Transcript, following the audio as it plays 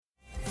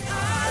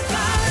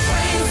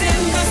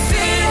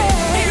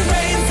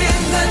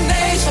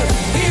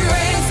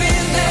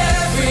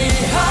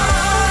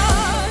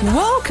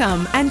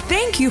Welcome and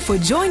thank you for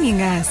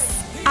joining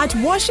us. At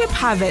Worship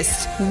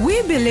Harvest, we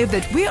believe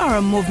that we are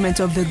a movement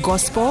of the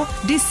gospel,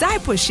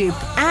 discipleship,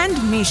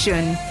 and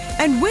mission.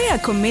 And we are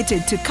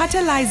committed to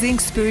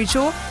catalyzing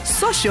spiritual,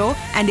 social,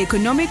 and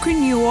economic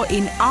renewal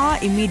in our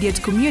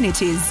immediate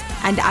communities,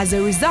 and as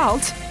a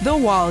result, the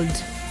world.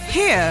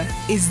 Here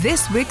is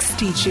this week's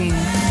teaching.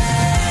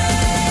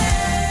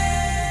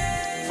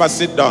 First,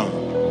 sit down.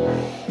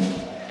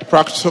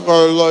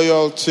 Practical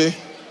loyalty.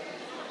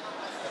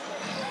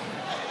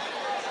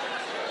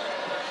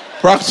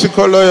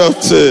 Practical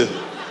loyalty.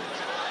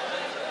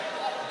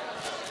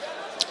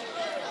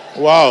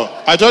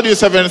 Wow. I told you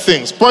 7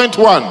 things. Point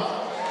one.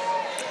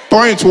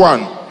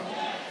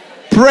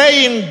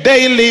 Praying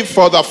daily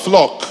for the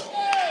flock.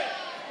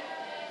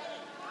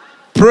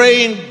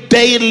 Praying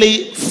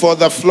daily for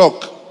the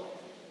flock.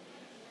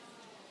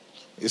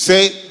 You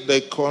say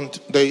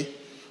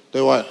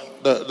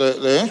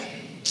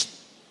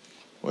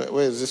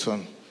where is this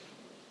one?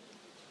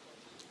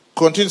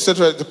 Continue to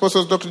the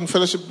apostles' doctrine,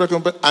 fellowship, breaking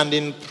bread, and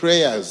in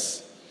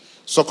prayers.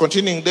 So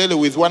continuing daily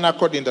with one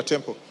accord in the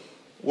temple.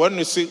 When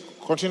we see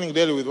continuing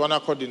daily with one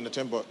accord in the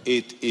temple,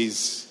 it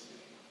is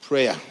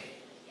prayer.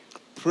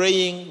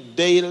 Praying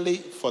daily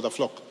for the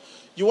flock.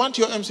 You want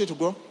your MC to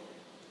grow?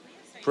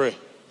 Pray.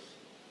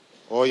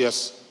 Oh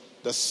yes.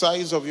 The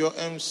size of your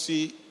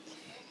MC.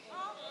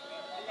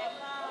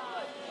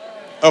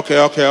 Okay.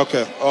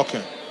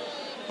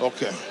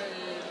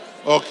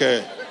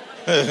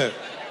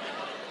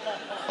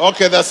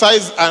 Okay, the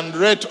size and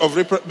rate of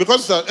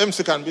because the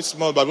MC can be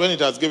small, but when it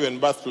has given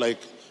birth, like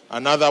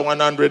another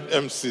 100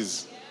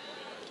 MCs.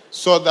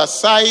 So the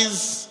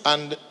size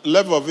and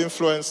level of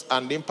influence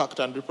and impact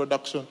and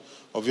reproduction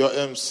of your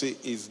MC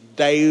is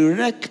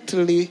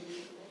directly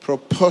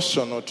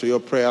proportional to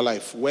your prayer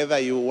life, whether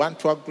you want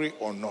to agree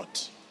or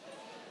not.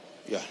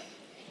 Yeah,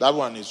 that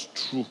one is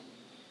true.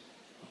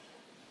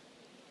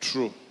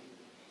 True.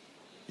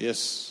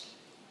 Yes.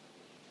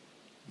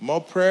 More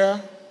prayer,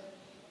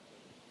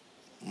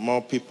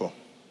 more people.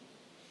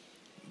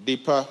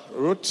 Deeper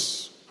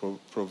roots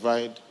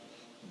provide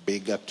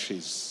bigger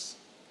trees.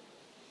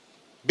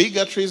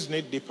 Bigger trees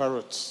need deeper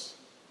roots.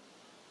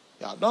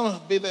 Yeah,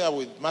 don't be there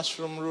with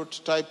mushroom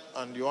root type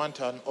and you want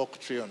an oak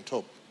tree on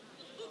top.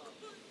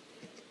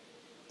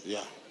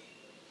 Yeah.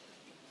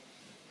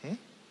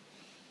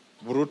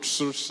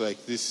 Roots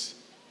like this.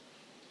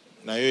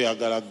 Now you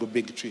got a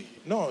big tree.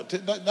 No,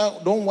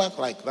 don't work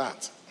like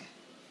that.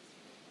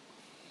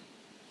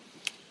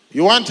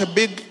 You want a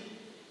big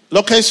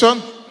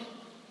location?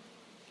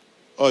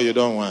 Or you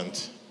don't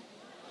want?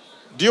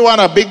 Do you want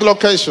a big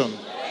location?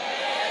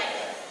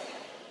 Yes.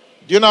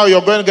 Do you know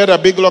you're going to get a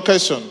big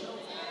location?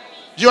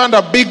 Do you want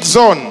a big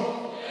zone?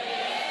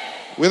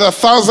 Yes. With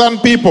 1,000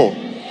 people?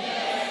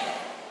 Yes.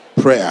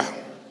 Prayer.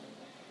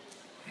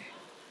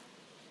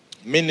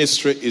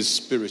 Ministry is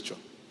spiritual.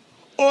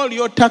 All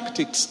your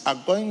tactics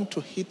are going to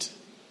hit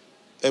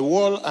a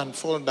wall and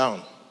fall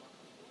down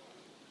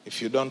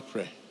if you don't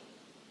pray.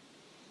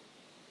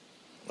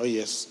 Oh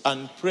yes,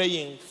 and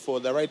praying for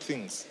the right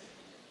things.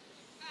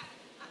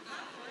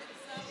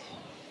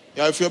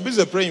 Yeah, if you're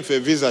busy praying for a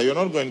visa, you're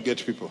not going to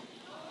get people.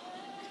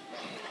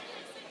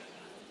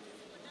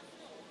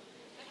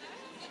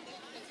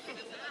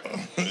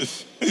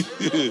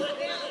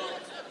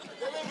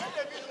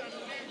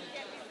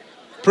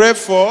 Pray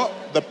for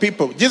the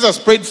people. Jesus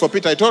prayed for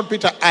Peter. I told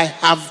Peter, I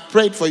have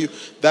prayed for you.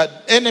 The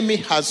enemy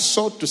has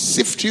sought to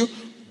sift you,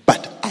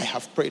 but I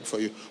have prayed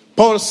for you.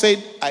 Paul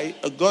said,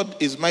 God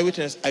is my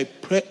witness.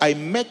 I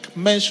make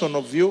mention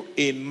of you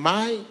in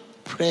my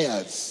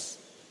prayers.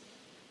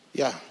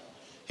 Yeah.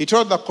 He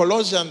told the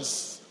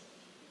Colossians,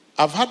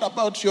 I've heard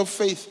about your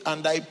faith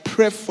and I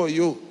pray for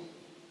you.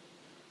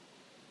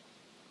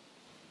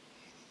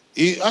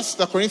 He asked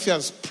the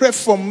Corinthians, pray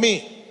for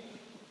me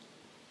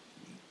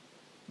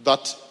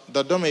that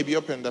the door may be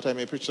open, that I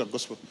may preach the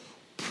gospel.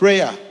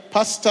 Prayer.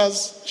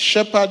 Pastors,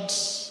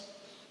 shepherds,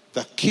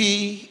 the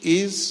key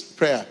is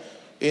prayer.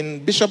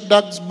 In Bishop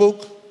Doug's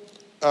book,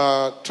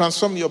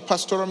 Transform Your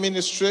Pastoral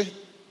Ministry,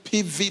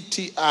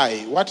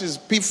 PVTI. What is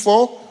P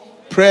for?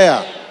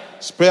 Prayer.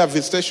 It's prayer,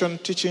 visitation,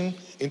 teaching,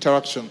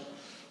 interaction.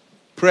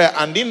 Prayer.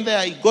 And in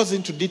there, it goes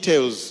into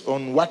details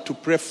on what to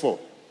pray for.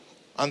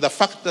 And the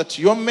fact that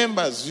your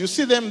members, you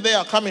see them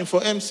there coming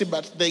for MC,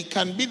 but they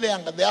can be there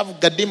and they have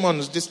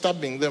demons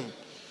disturbing them.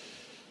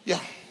 Yeah.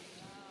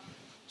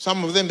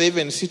 Some of them, they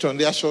even sit on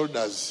their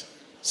shoulders.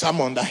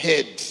 Some on the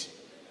head.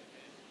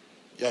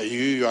 Yeah,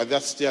 you are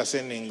just there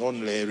sending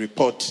only a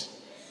report.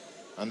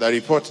 And the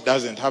report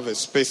doesn't have a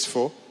space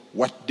for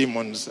what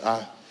demons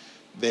are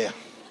there.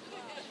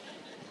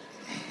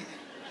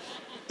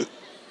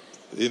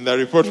 In the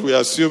report, we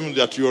assume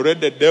that you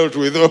already dealt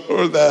with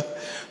all the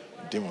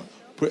demons.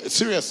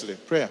 Seriously,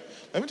 prayer.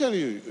 Let me tell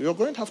you, you're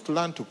going to have to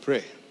learn to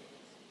pray.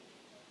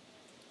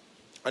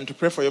 And to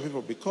pray for your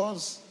people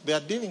because they are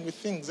dealing with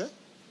things.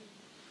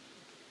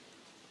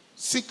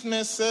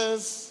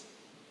 Sicknesses,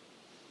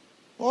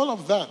 all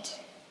of that.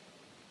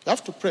 You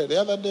have to pray. The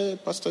other day,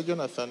 Pastor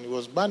Jonathan, he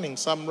was burning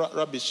some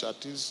rubbish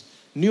at his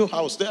new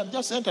house. They had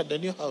just entered the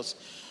new house.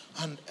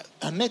 And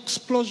an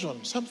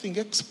explosion, something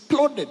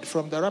exploded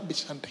from the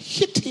rubbish and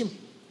hit him.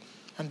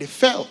 And he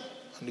fell.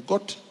 And he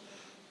got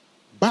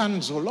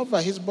burns all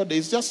over his body.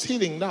 He's just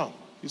healing now.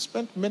 He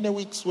spent many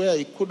weeks where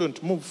he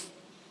couldn't move.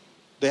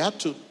 They had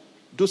to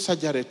do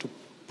surgery to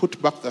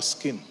put back the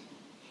skin.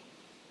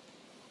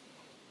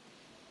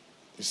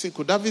 You see,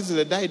 could have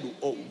easily died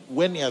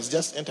when he has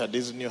just entered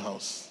his new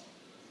house.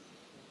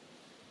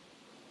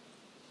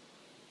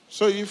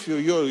 So if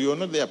you're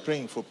not there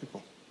praying for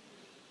people,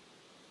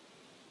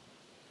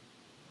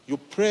 you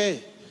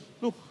pray.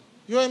 Look,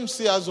 your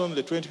MC has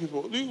only 20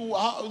 people.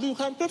 You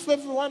can pray for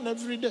everyone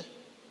every day.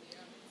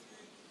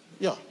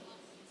 Yeah.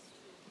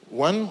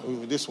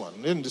 One, this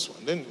one, then this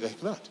one, then like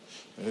that.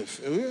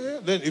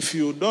 Then if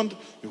you don't,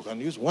 you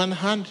can use one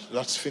hand,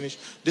 that's finished.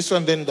 This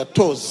one, then the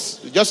toes.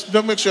 Just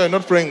don't make sure you're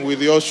not praying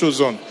with your shoes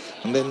on.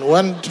 And then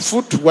one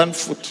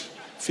foot,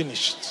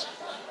 finished.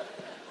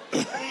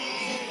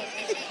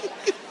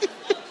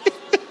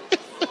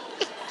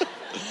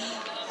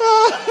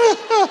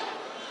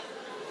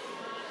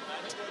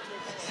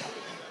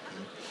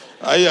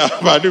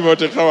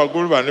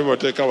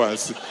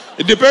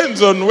 It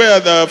depends on where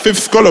the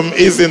fifth column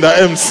is in the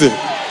MC.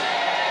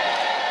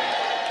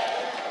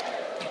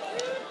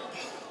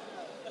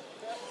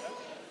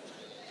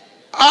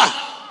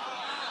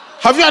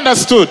 Have you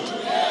understood?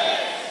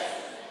 Yes.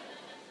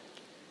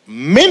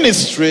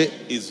 Ministry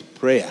is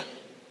prayer.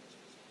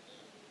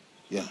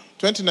 Yeah.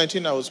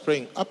 2019 I was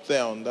praying up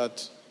there on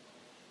that,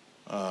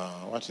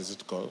 what is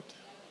it called?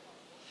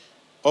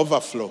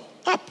 Overflow.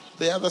 Up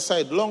the other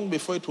side, long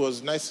before it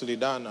was nicely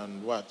done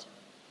and what.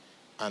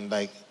 And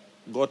like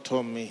God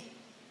told me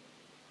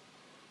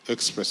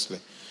expressly,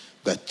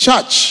 the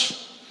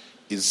church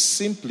is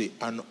simply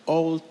an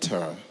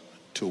altar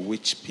to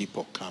which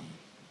people come.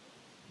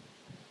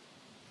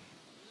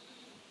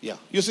 Yeah.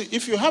 You see,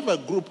 if you have a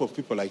group of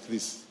people like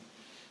this,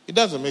 it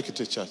doesn't make it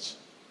a church.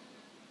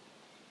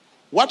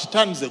 What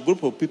turns a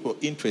group of people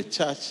into a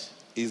church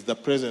is the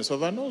presence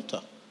of an altar.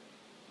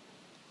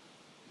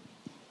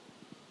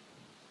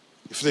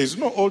 If there is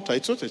no altar,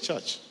 it's not a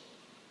church.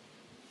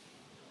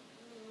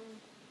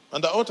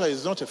 And the altar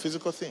is not a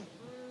physical thing.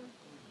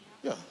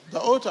 Yeah. The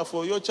altar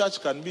for your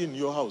church can be in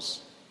your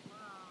house.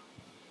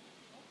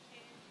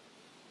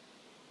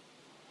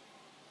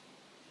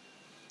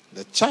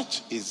 The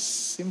church is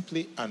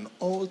simply an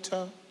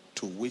altar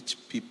to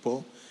which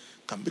people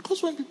come.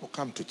 Because when people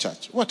come to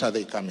church, what are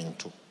they coming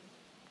to?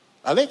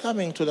 Are they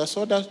coming to the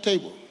soda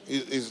table?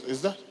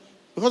 Is that?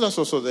 Because that's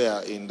also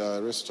there in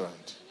the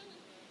restaurant.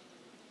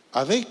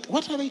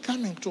 What are they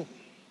coming to?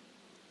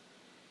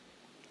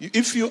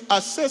 If you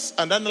assess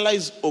and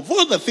analyze of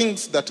all the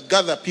things that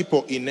gather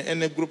people in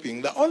any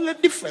grouping, the only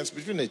difference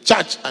between a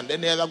church and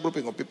any other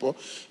grouping of people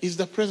is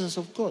the presence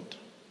of God.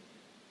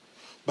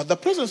 But the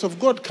presence of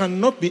God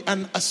cannot be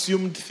an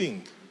assumed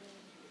thing.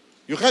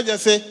 You can't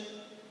just say,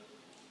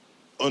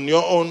 on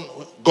your own,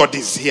 God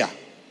is here.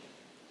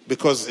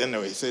 Because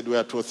anyway, he said,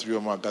 where 2 or 3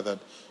 or more gathered.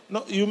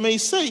 No, you may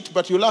say it,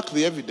 but you lack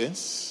the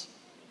evidence.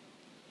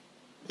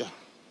 Yeah.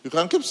 You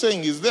can keep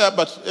saying he's there,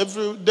 but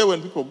every day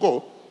when people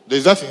go,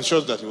 there's nothing that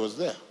shows that he was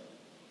there.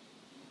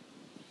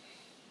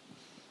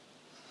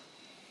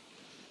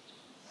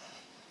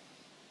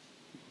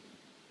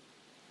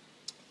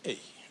 Hey.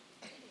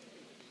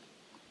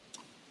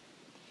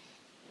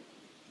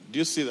 Do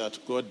you see that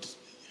God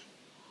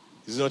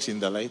is not in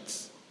the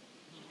lights?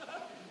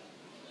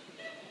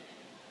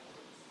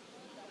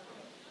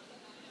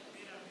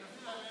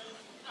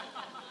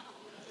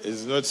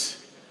 He's not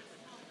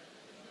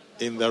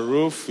in the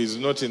roof, he's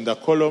not in the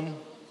column.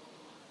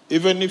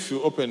 Even if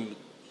you open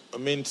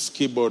Mint's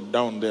keyboard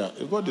down there,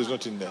 God is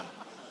not in there.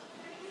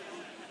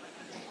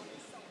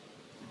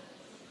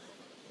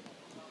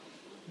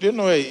 Do you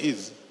know where he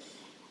is?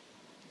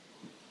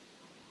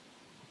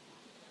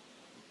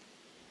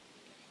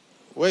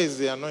 Where is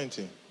the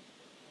anointing?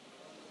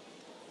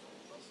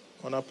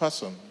 On a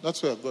person.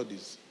 That's where God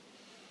is.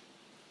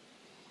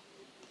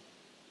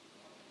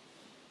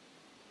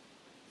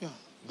 Yeah.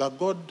 The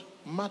God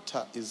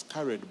matter is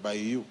carried by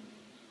you.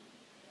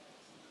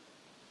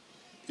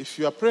 If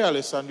you are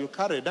prayerless and you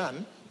carry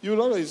none, you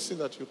will always see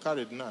that you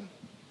carried none.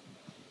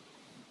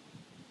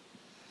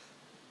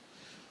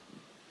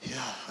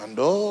 Yeah, and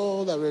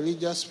all the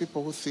religious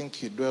people who think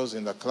he dwells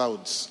in the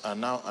clouds are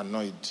now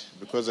annoyed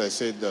because I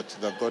said that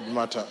the God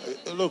matter.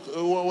 Look,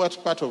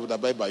 what part of the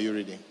Bible are you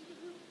reading?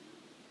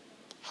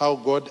 How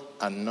God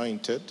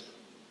anointed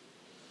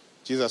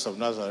Jesus of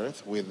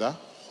Nazareth with the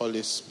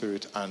Holy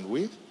Spirit and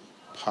with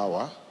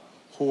power,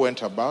 who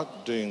went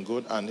about doing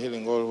good and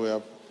healing all who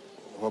were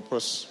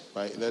oppressed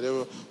by the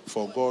devil,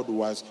 for God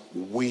was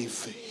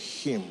with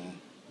him.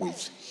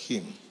 With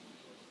him.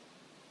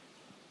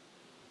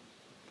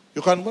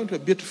 You can go into a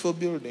beautiful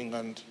building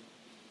and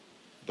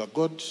the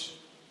God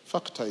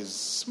factor is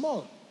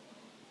small.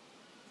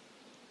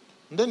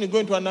 And then you go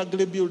into an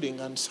ugly building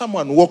and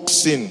someone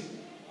walks in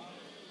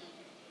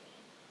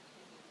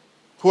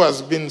who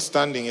has been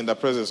standing in the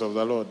presence of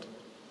the Lord.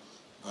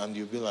 And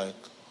you'll be like,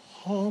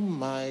 oh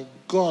my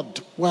God,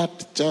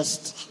 what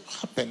just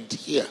happened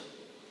here?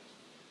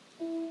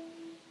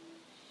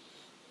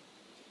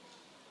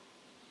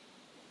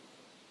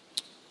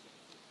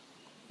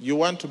 You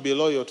want to be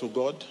loyal to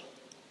God?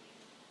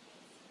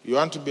 You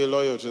want to be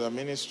loyal to the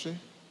ministry?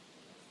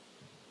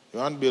 You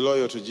want to be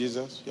loyal to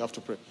Jesus? You have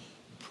to pray.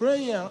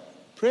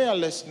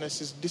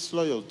 Prayerlessness is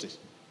disloyalty.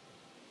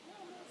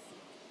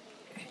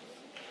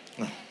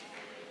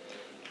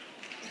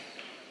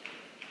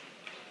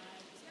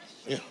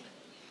 Yeah.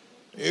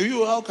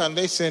 How can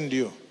they send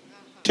you?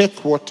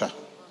 Take water.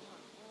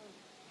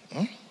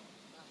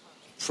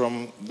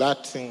 From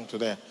that thing to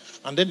there.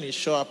 And then you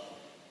show up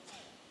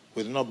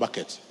with no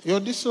bucket. You're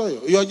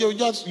disloyal.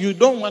 You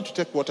don't want to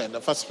take water in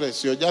the first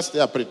place. You're just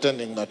there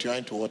pretending that you're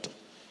into water.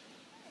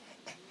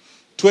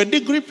 To a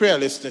degree,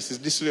 prayerlessness is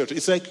disloyalty.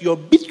 It's like you're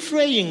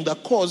betraying the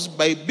cause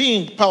by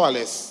being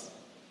powerless.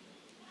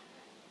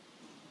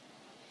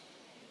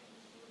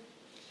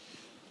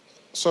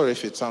 Sorry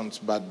if it sounds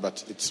bad,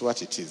 but it's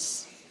what it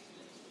is.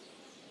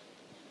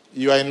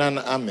 You are in an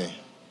army.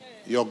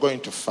 You're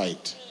going to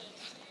fight.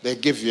 They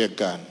give you a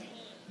gun.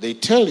 They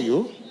tell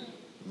you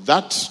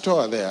that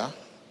store there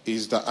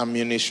is the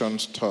ammunition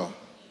store,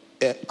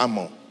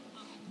 ammo.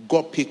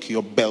 Go pick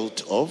your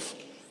belt of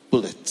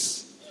bullets.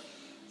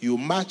 You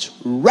march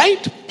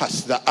right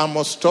past the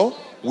ammo store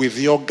with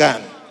your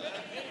gun.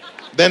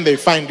 Then they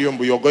find you,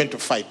 you're going to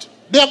fight.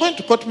 They are going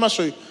to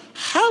court-martial you.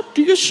 How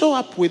do you show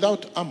up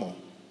without ammo?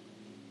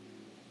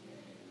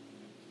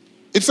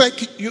 It's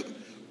like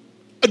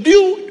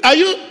are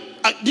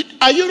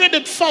you ready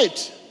to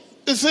fight?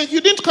 It's like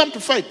you didn't come to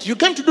fight. You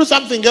came to do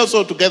something else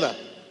altogether.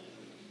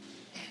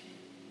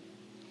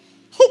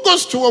 Who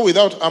goes to war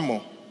without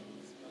ammo?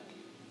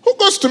 Who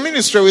goes to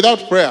ministry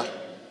without prayer?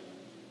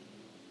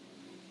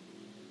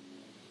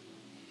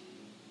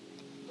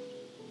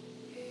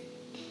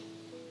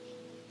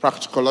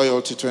 Practical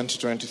Loyalty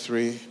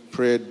 2023.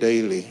 Pray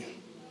daily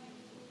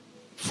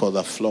for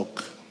the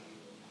flock.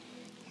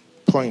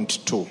 Point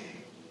 2.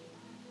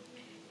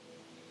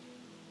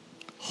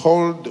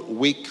 Hold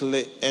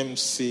weekly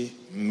MC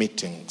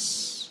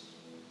meetings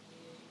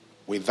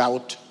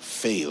without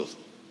fail.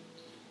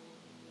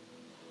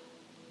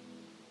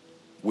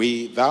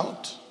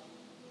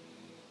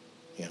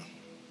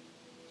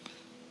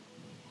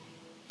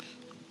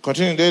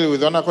 Continuing daily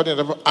with honor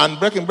and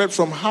breaking bread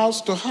from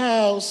house to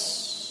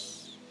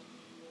house.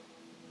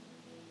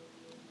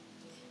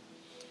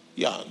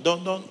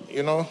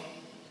 Don't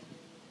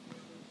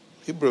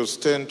Hebrews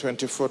 10,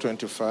 24,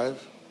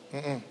 25.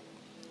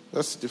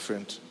 That's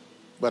different.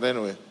 But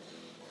anyway,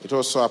 it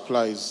also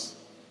applies.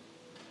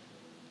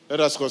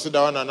 Let us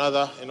consider one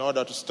another in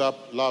order to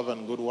stop love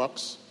and good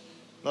works,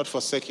 not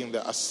forsaking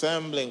the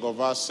assembling of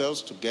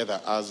ourselves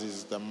together, as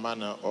is the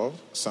manner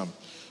of some.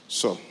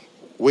 So,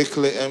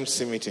 weekly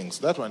MC meetings.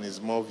 That one is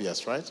more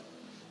obvious, right?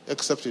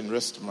 Except in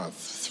rest month.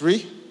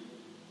 3,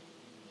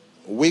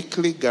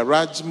 weekly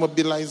garage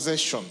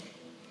mobilization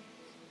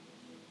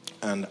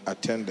and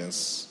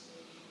attendance.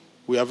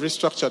 We have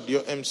restructured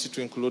your MC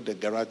to include the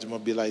garage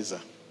mobilizer.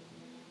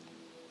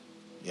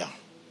 Yeah.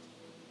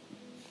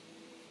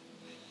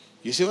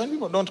 You see, when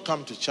people don't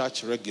come to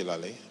church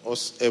regularly or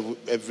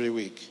every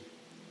week,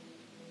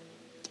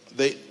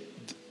 they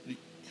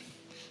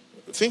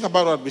think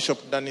about what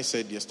Bishop Danny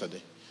said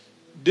yesterday.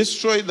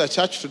 Destroy the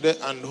church today,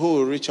 and who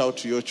will reach out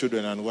to your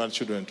children and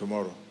grandchildren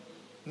tomorrow?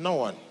 No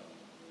one.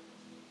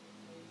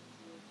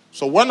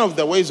 So one of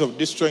the ways of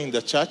destroying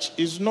the church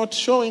is not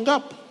showing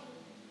up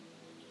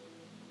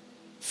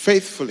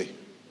faithfully.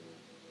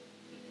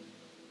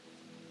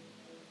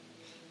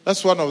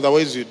 That's one of the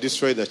ways you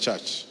destroy the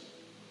church,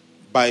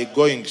 by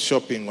going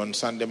shopping on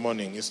Sunday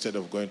morning instead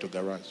of going to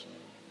garage.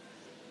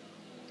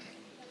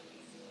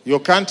 You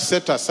can't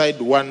set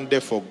aside one day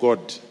for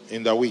God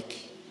in the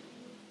week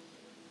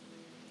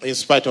in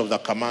spite of the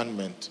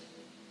commandment.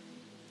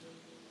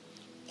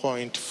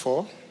 Point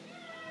 4.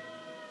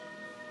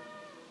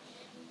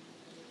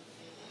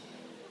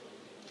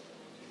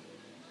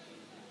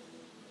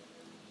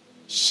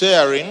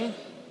 Sharing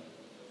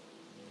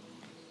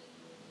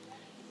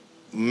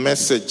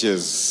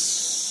messages.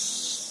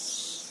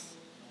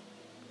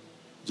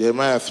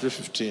 Jeremiah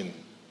 3:15.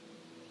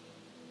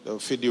 They'll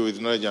feed you with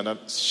knowledge and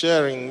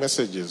sharing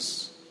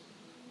messages.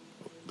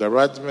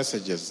 Garage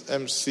messages.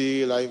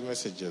 MC live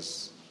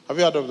messages. Have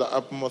you heard of the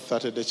Upmore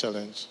 30-day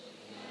challenge?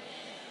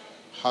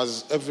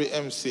 Has every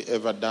MC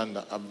ever done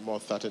the Upmore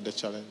 30-day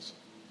challenge?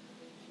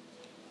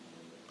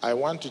 I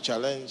want to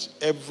challenge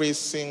every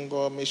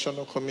single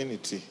missional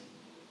community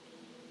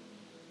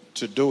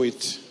to do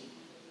it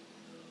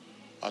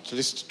at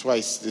least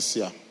twice this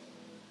year.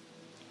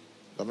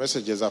 The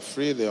messages are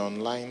free, they're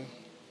online.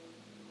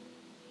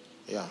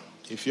 Yeah.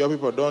 If your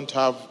people don't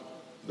have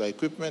the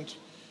equipment,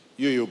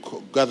 you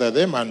gather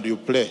them and you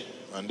play,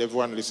 and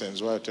everyone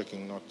listens while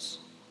taking notes.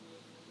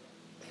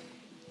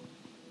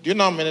 Do you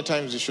know how many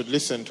times you should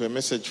listen to a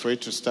message for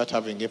it to start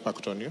having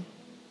impact on you?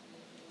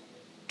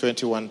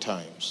 21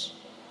 times.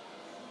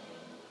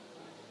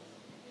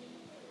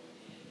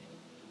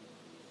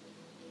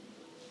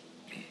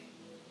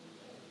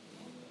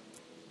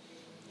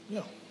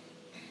 Yeah.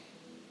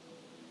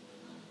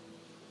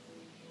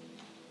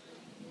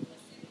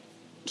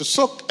 To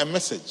soak a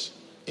message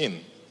in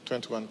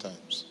 21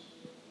 times.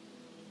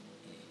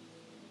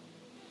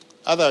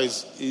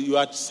 Otherwise, you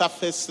are at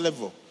surface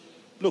level.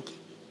 Look,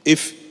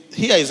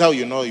 here is how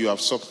you know you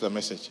have soaked the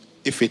message.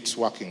 If it's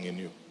working in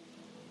you.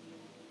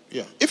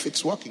 Yeah, if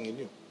it's working in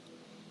you.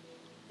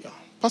 Yeah.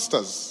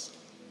 Pastors,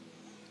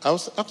 I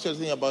was actually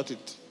thinking about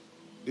it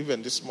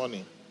even this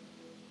morning.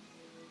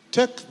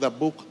 Take the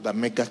book, The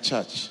Mega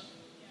Church,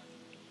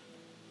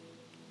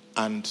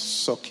 and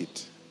soak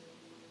it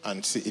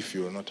and see if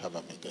you will not have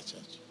a mega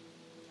church.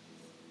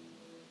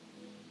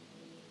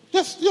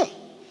 Yes, yeah.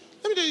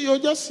 Let me tell you, you're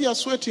just here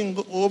sweating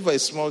over a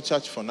small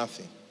church for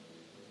nothing.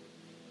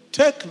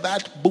 Take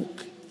that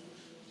book,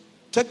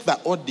 take the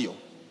audio,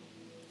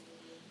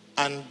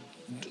 and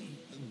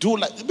do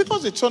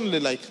because it's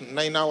only like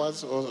 9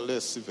 hours or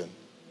less even.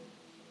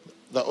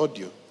 The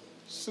audio.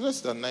 It's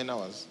less than 9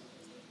 hours.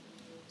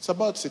 It's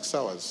about 6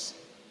 hours.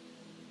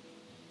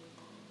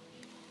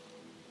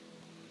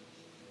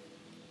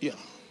 Yeah.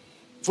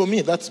 For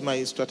me, that's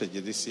my strategy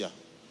this year.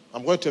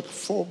 I'm going to take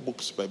 4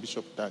 books by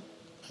Bishop Dag.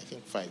 I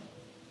think 5.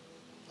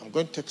 I'm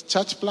going to take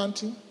church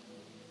planting,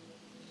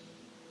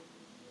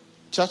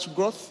 church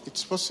growth,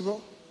 it's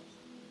possible,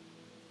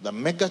 the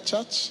mega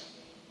church.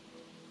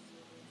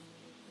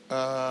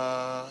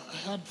 I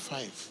had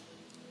 5.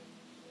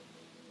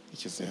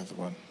 Which is the other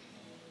one?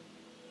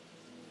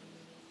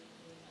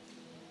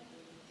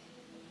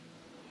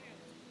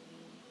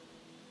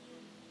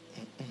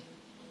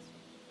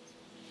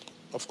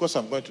 Of course,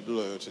 I'm going to do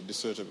loyalty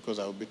this year because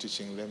I will be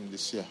teaching them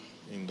this year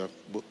in the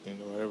book, in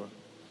the wherever.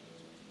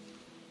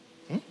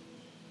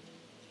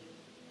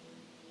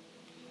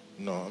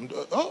 No,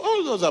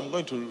 all those I'm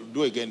going to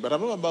do again, but I'm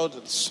not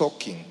about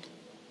soaking.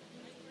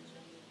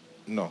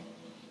 No.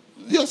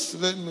 Yes,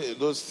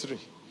 those 3.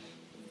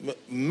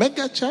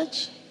 Mega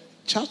church,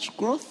 church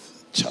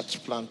growth,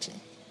 church planting.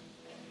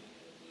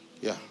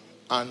 Yeah.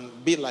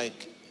 And be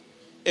like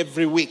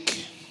every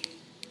week.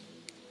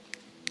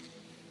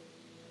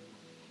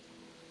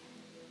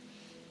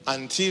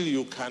 Until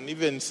you can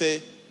even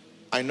say,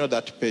 I know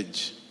that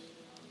page.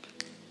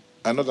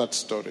 I know that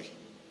story.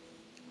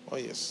 Oh,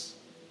 yes.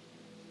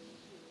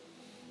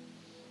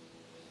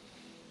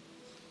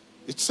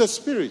 It's a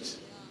spirit.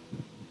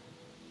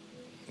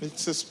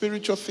 It's a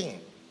spiritual thing.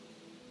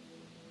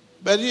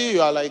 But here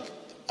you are like,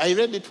 I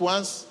read it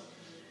once.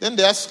 Then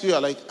they ask you,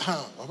 like,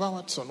 about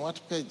what's on what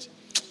page?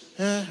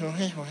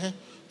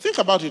 Think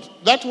about it.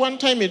 That one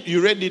time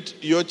you read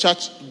it, your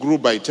church grew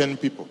by 10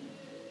 people.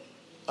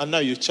 And now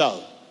you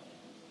child.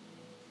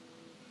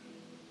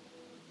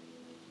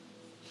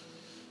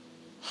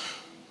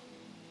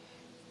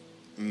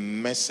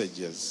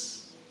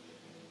 Messages.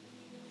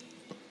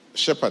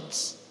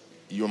 Shepherds.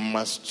 You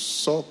must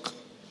soak.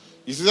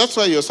 You see, that's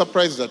why you're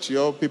surprised that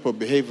your people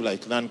behave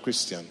like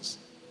non-Christians.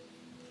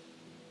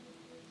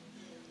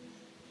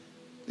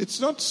 It's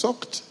not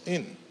soaked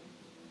in.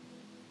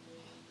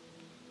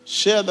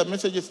 Share the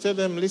messages, tell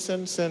them,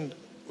 listen, send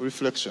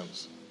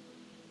reflections.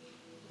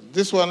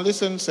 This one,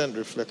 listen, send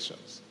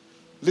reflections.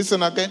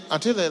 Listen again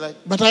until they're like,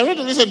 but I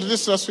already listened to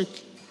this last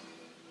week.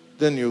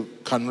 Then you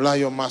can lie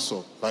your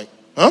muscle, like,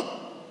 huh?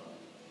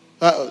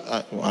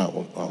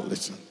 I'll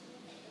listen.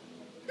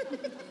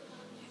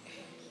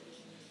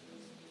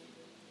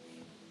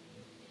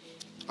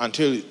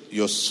 Until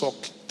you're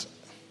soaked.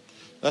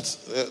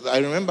 I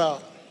remember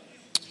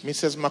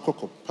Mrs.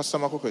 Makoko. Pastor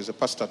Makoko is a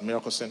pastor at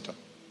Miracle Center.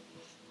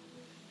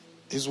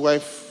 His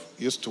wife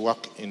used to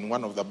work in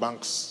one of the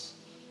banks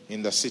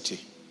in the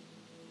city.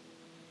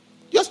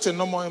 Just a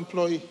normal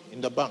employee in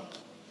the bank.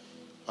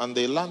 And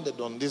they landed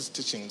on these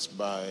teachings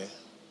by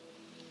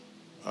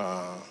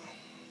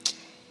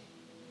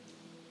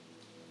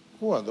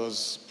who are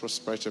those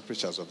prosperity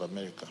preachers of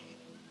America?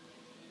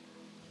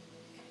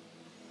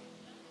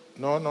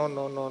 No.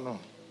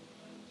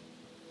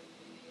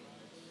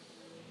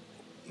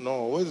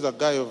 No, where's the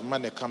guy of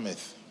Money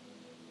Cometh?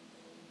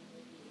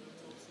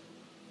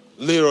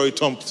 Leroy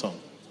Thompson.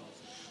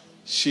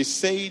 She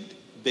said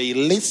they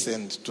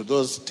listened to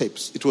those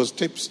tapes. It was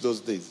tapes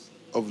those days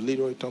of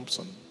Leroy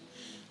Thompson.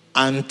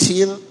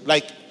 Until,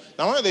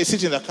 now when they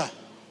sit in the car,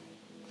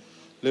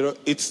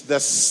 it's the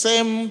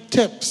same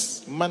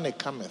tapes, Money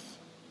Cometh.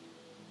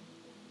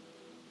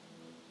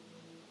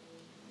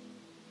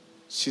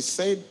 She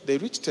said they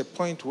reached a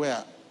point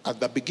where at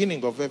the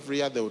beginning of every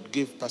year they would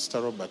give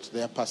Pastor Robert,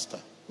 their pastor,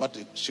 what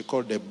she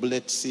called a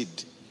blade seed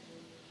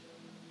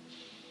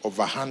of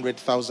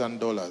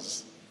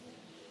 $100,000.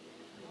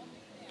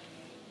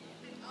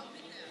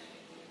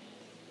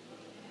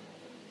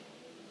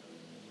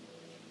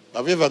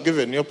 Have you ever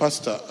given your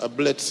pastor a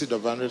blade seed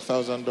of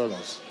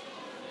 $100,000?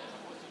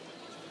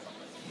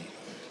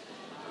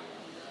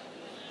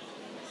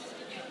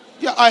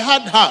 Yeah, I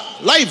had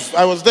her live.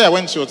 I was there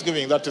when she was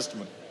giving that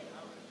testimony.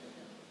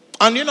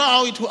 And you know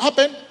how it will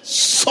happen?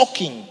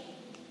 Soaking.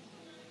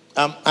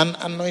 An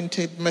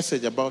anointed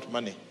message about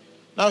money.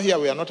 Now here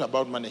we are not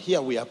about money.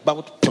 Here we are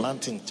about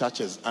planting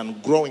churches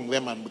and growing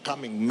them and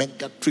becoming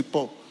mega,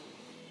 triple.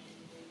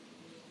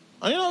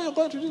 And you know what you're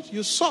going to do?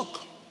 You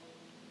soak.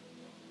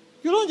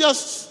 You don't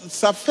just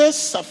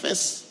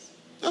surface.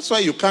 That's why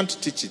you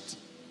can't teach it.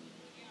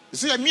 You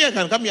see, me, I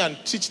can come here and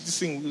teach this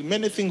thing,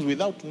 many things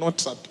without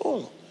notes at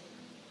all.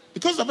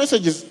 Because the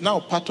message is now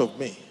part of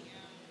me.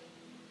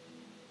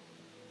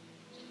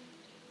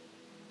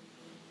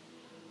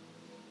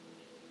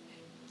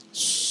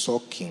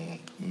 Soaking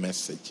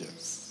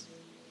messages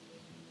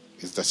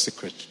is the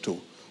secret to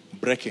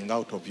breaking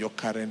out of your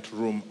current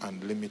room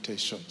and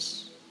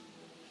limitations.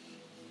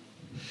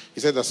 He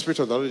said, the Spirit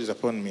of the Lord is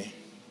upon me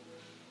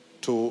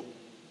to,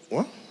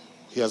 what?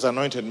 He has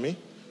anointed me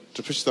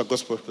to preach the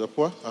gospel to the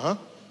poor.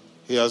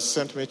 He has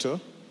sent me to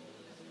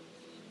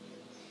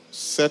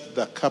set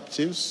the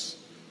captives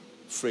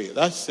free.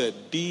 That's a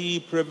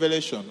deep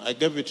revelation. I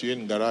gave it to you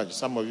in garage.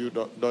 Some of you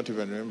don't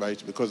even remember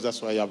it because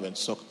that's why you haven't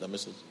soaked the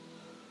message.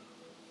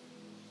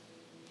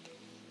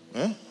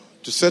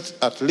 To set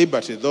at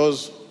liberty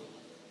those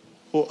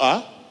who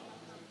are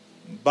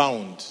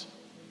bound.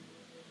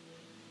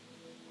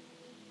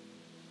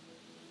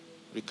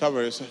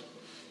 Recovery.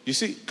 You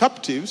see,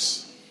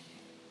 captives,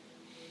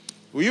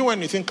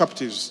 when you think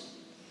captives,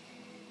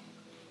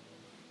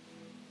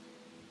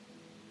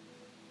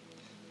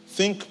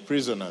 think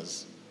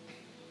prisoners.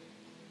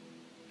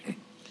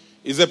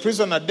 Is a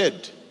prisoner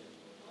dead?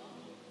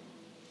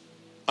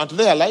 Aren't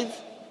they alive?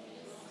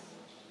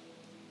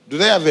 Do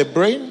they have a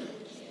brain?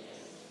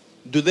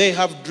 Do they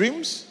have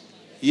dreams?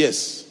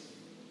 Yes.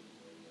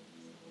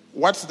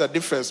 What's the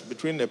difference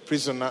between a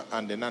prisoner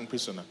and a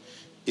non-prisoner?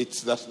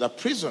 It's that the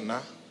prisoner,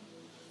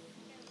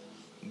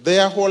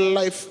 their whole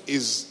life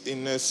is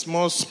in a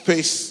small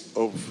space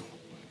of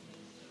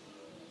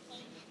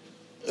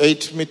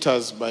 8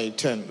 meters by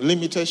 10.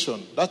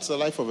 Limitation. That's the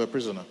life of a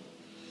prisoner.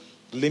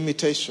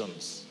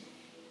 Limitations.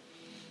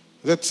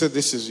 Let's say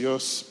this is your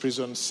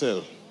prison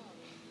cell.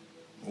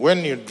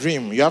 When you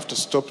dream, you have to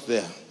stop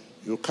there.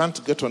 You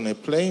can't get on a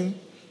plane.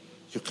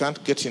 You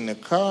can't get in a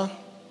car.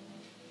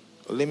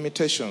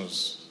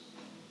 Limitations.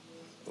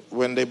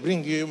 When they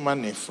bring you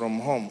money from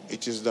home,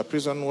 it is the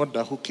prison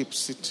warder who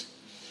keeps it.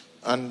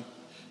 And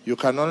you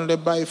can only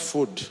buy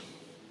food.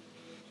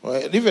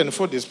 Well, even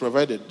food is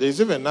provided. There is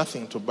even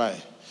nothing to buy.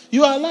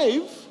 You are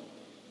alive.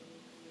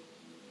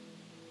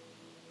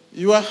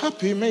 You are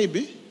happy,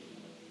 maybe.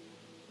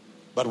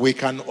 But we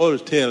can all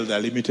tell the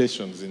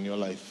limitations in your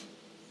life.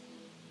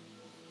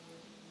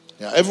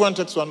 Yeah, everyone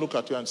takes one look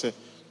at you and say,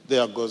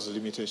 there goes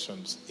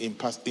limitations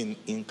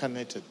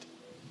incarnated.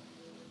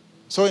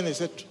 So when he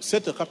said,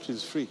 set the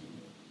captives free,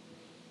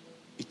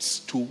 it's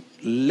to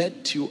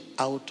let you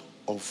out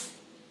of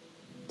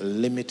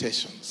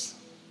limitations.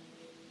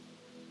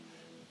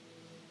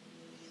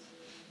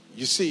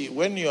 You see,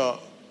 when you're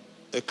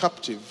a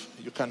captive,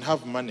 you can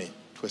have money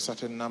to a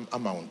certain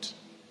amount.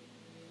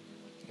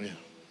 Yeah.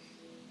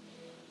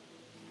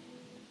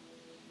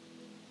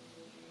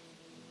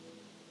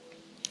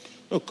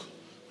 Look,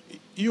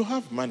 you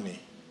have money.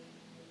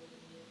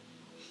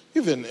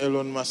 Even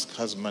Elon Musk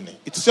has money.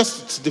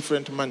 It's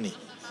different money.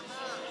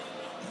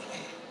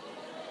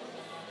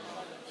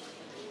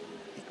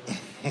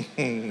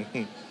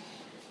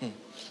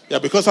 Yeah,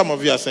 because some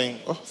of you are saying,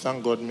 oh,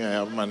 thank God me, I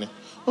have money.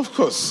 Of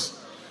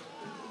course.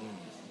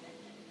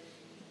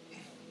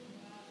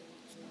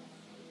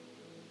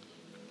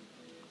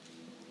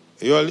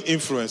 Your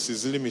influence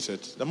is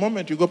limited. The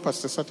moment you go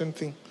past a certain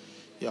thing,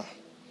 yeah,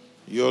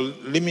 your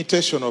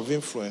limitation of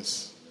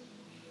influence,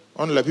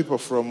 only people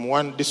from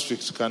one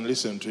district can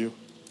listen to you.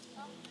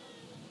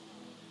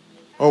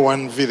 Or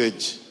one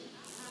village.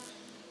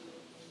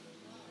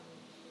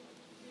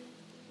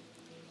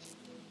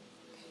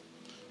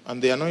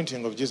 And the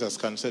anointing of Jesus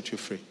can set you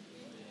free.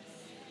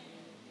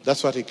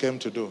 That's what he came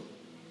to do.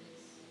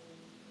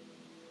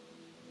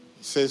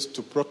 He says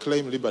to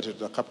proclaim liberty to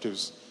the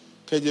captives.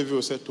 KJV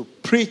will say to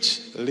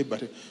preach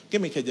liberty.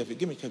 Give me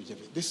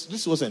KJV.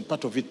 This wasn't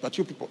part of it, but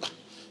you people,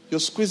 you're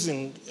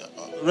squeezing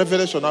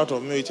revelation out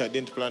of me which I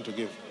didn't plan to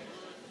give.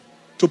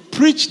 To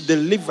preach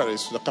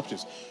deliverance to the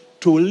captives.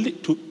 To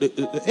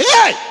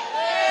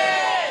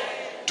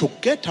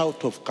get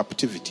out of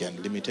captivity and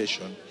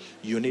limitation,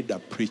 you need a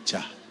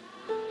preacher.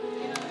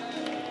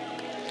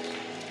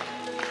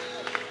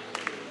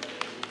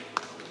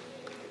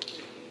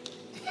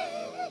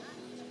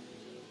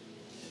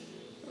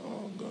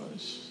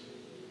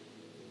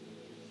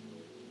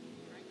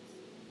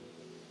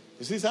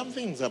 You see, some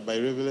things are by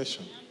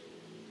revelation.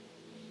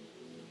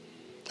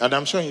 And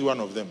I'm showing you one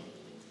of them.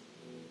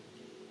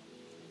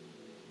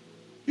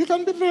 You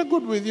can be very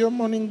good with your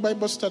morning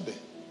Bible study.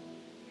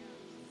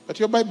 But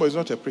your Bible is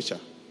not a preacher.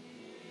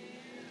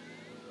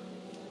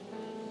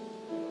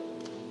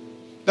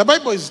 The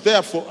Bible is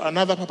there for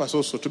another purpose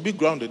also, to be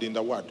grounded in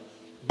the Word.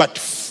 But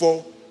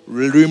for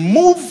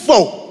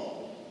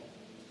removal.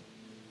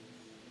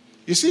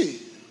 You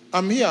see,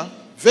 I'm here,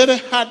 very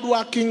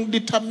hardworking,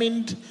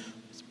 determined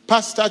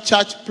pastor,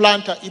 church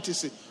planter,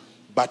 etc.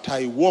 But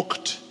I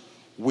walked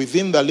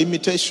within the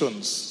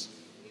limitations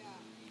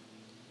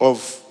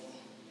of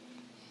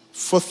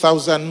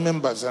 4,000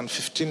 members and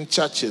 15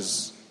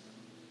 churches.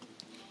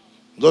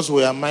 Those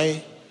were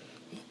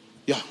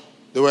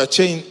they were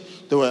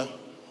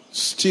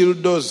steel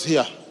doors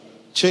here,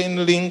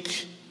 chain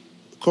link,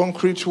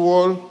 concrete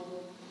wall,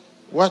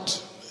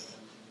 What?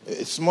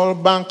 A small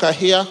bunker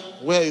here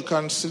where you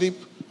can sleep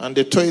and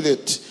the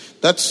toilet.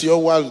 That's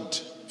your world.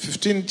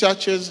 15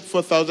 churches,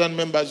 4,000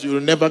 members, you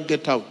will never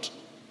get out.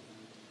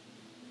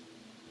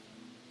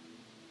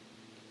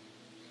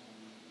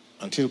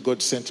 Until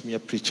God sent me a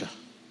preacher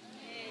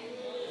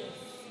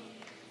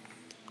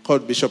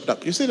called Bishop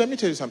Duck. You see, let me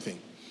tell you something.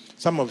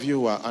 Some of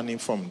you are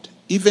uninformed.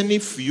 Even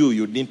if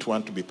you didn't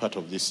want to be part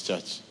of this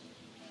church,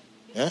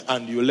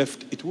 and you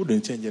left, it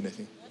wouldn't change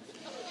anything.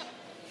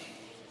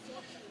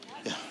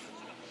 Yeah.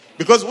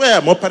 Because where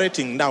I'm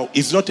operating now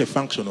is not a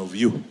function of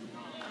you.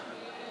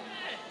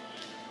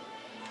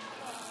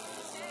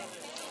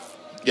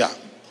 Yeah.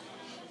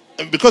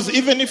 Because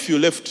even if you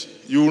left,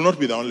 you will not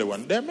be the only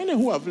one. There are many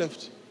who have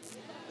left.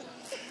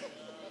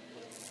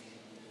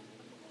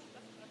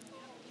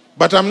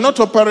 But I'm not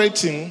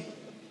operating.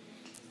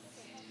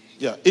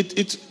 Yeah,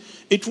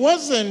 it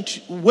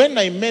wasn't when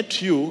I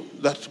met you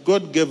that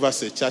God gave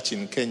us a church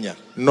in Kenya.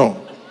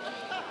 No.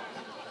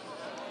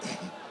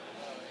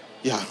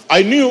 Yeah,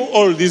 I knew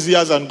all these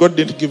years and God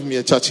didn't give me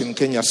a church in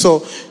Kenya.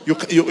 So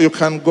you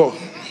can go.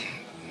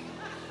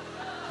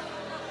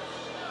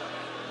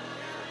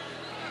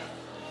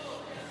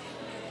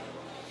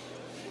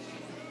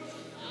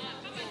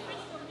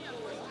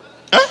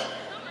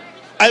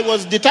 I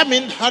was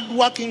determined,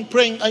 hardworking,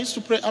 praying. I used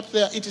to pray up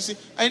there, etc.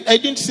 I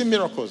didn't see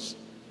miracles.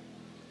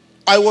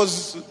 I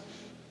was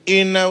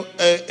in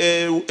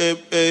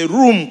a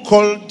room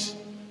called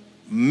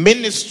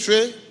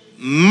Ministry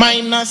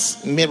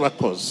Minus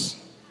Miracles.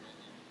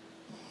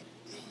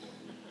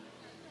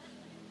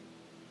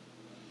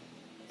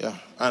 Yeah,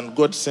 and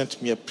God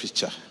sent me a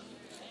preacher.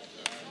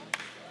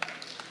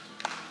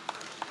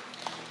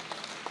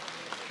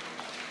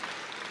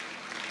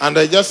 And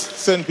I just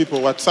send people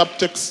WhatsApp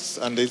texts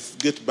and they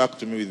get back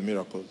to me with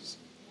miracles.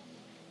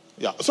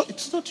 Yeah, so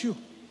it's not you.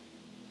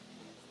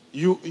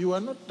 You are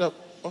not the...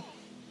 Oh.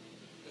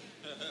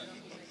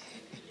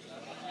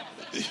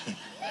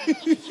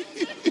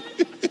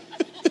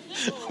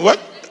 What?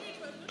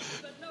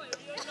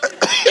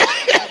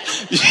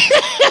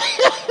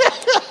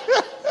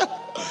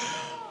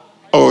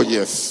 Oh,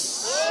 yes.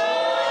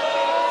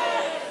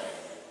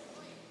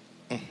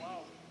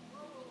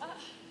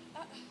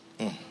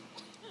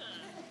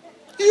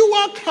 You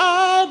work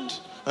hard.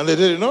 And they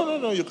tell you,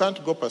 no, you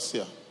can't go past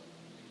here.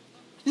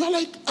 You're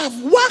like,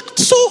 I've worked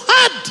so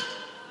hard.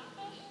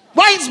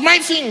 Why is my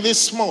thing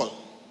this small?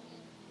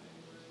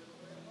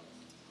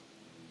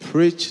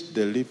 Preach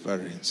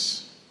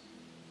deliverance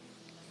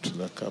to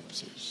the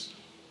captives.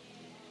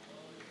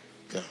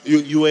 Yeah.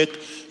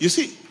 You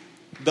see,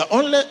 the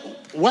only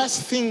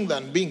worst thing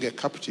than being a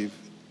captive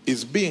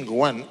is being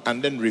one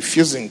and then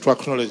refusing to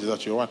acknowledge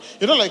that you're one.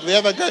 You know, like the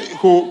other guy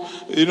who,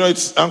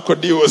 it's Uncle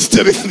D was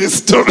telling this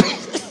story.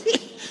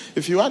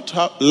 If you want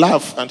to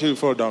laugh until you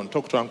fall down,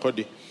 talk to Uncle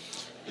D.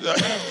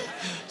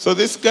 So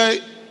this guy,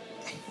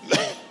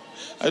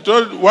 I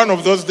told one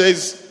of those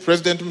days,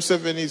 President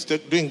Museveni is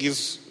doing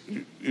his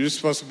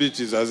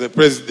responsibilities as a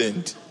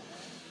president.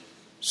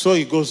 So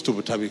he goes to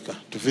Butabika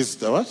to visit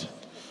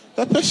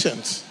the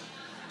patients.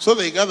 So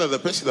they gather the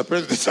patients, the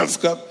president has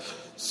come.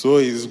 So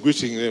he's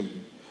greeting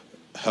them.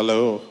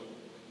 Hello,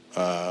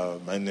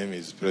 my name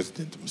is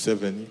President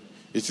Museveni.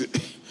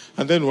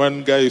 And then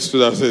one guy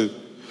stood up and said,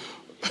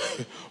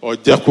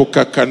 Ojako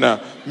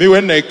Kakana. Me,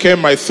 when I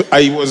came, I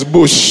was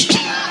Bush.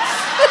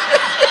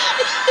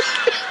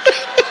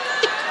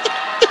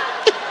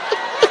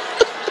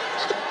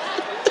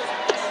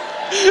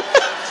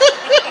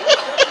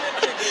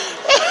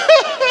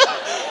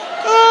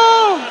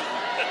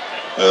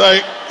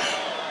 Like,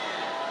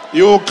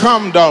 you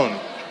calm down.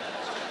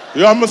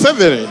 You are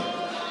Museveni.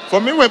 For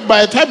me,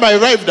 by the time I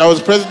arrived, I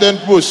was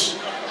President Bush.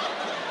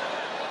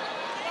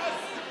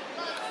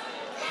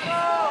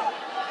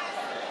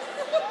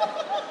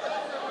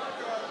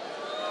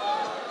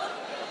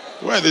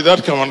 Where did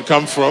that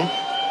come from?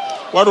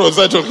 What was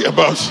I talking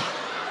about?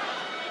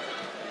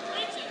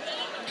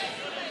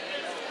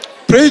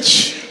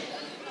 Preach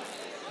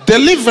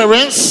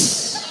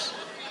deliverance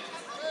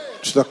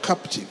to the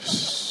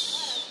captives.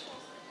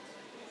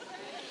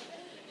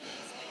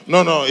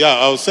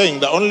 I was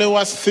saying the only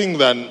worst thing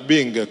than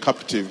being a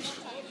captive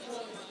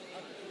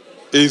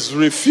is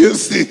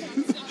refusing.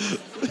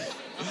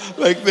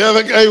 Like the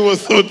other guy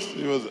thought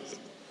he was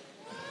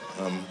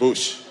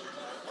Bush.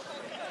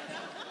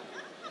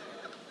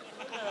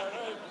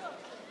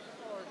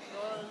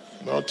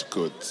 Not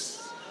good.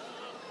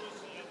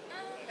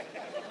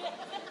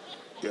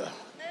 Yeah.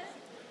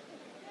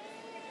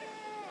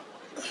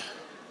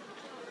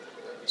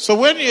 So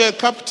when you're a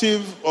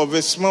captive of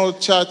a small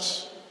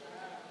church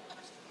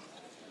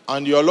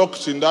and you're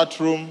locked in that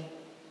room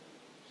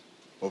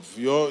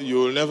you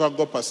will never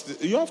go past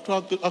it. You have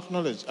to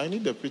acknowledge, I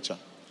need a preacher.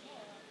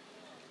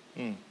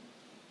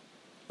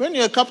 When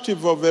you're a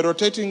captive of a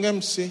rotating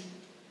MC,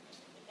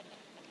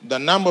 the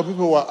number of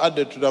people who are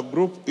added to the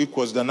group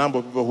equals the number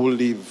of people who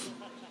leave.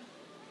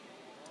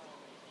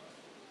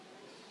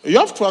 You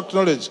have to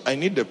acknowledge, I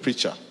need a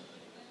preacher.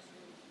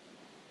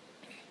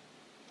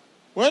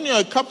 When you're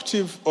a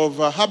captive of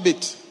a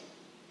habit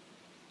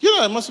You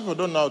know, most people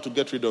don't know how to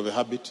get rid of a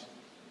habit.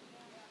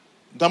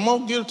 The more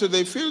guilty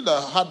they feel, the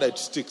harder it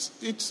sticks.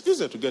 It's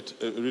easier to get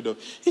rid of.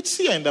 It's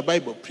here in the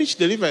Bible. Preach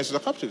deliverance to the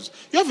captives.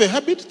 You have a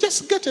habit,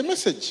 just get a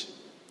message.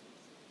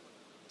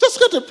 Just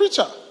get a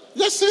preacher.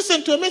 Just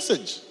listen to a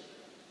message.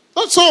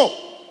 That's all.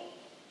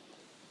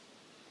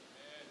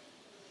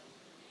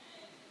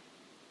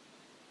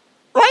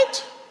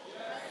 Right?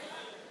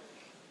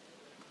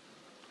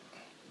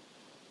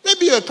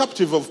 Maybe you're a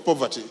captive of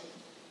poverty.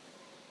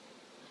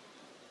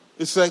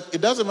 It's like, it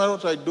doesn't matter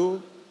what I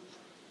do.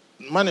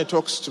 Money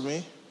talks to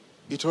me.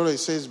 It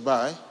always says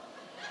bye.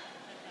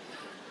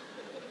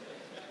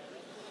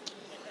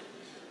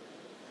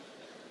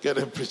 Get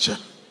a preacher.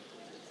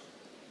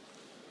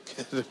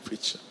 Get a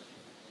preacher.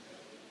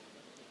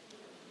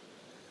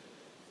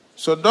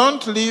 So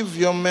don't leave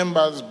your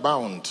members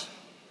bound.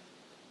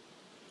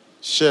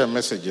 Share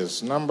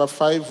messages. Number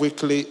 5,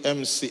 weekly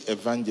MC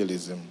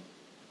evangelism.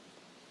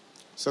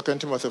 2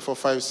 Timothy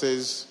 4:5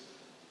 says,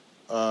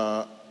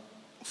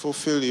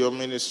 fulfill your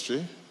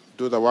ministry,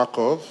 do the work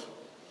of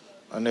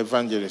an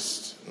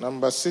evangelist.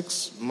 Number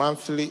 6,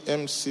 monthly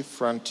MC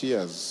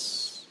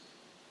frontiers.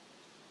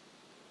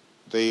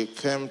 They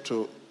came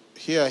to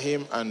hear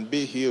him and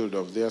be healed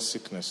of their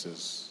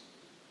sicknesses.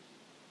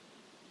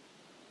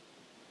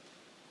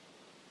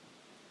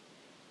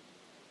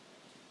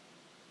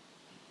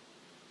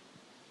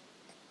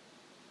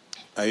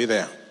 Are you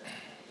there?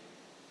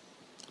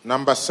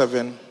 Number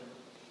 7,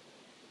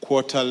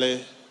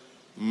 quarterly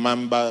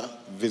member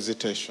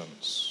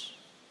visitations.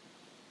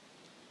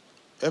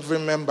 Every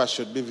member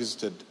should be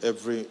visited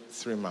every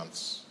 3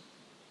 months.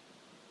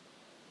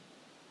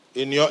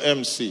 In your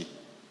MC,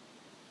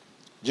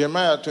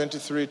 Jeremiah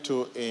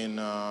 23:2 in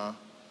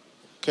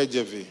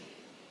KJV.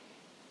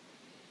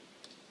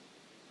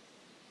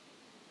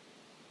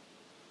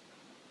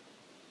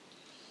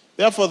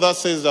 Therefore, thus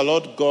says the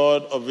Lord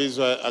God of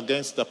Israel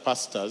against the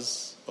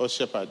pastors or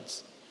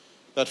shepherds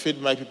that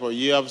feed my people.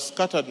 Ye have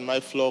scattered my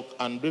flock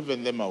and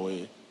driven them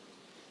away,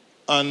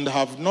 and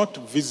have not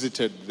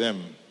visited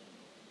them.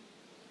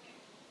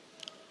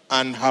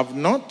 And have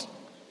not?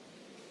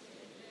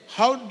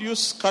 How do you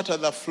scatter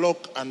the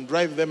flock and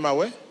drive them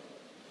away?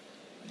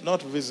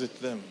 Not visit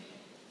them.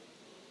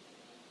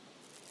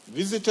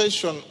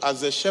 Visitation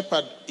as a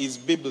shepherd is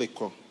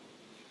biblical.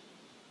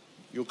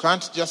 You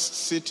can't just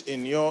sit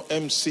in your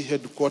MC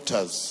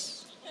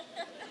headquarters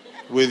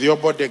with your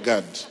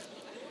bodyguard.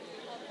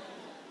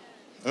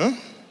 Huh?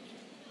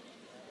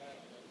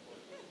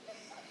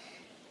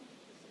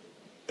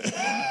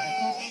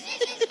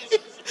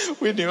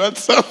 With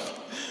WhatsApp,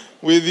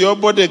 with your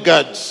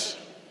bodyguard.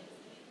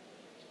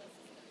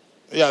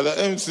 Yeah, the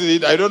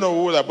MC, I don't know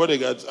who the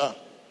bodyguards are.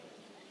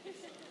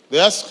 They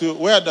ask you,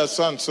 where does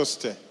so-and-so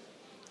stay?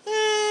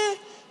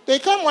 They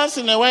come once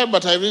in a while,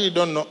 but I really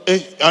don't know.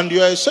 And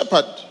you are a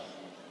shepherd.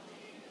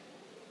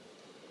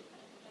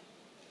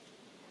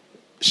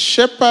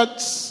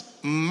 Shepherds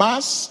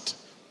must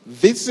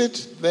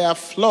visit their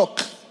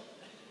flock.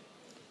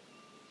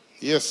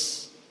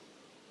 Yes.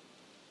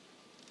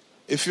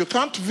 If you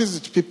can't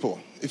visit people,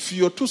 if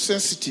you're too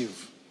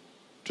sensitive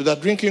to the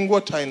drinking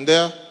water in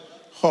their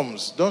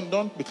homes,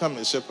 don't become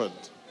a shepherd.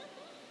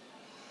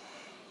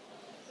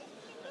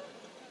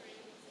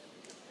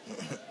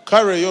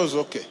 Carry yours,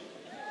 okay.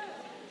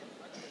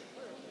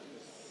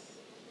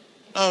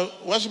 Now,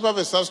 Worship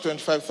Harvest has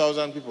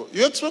 25,000 people.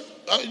 You expect?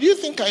 Do you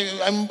think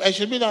I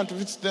should be down to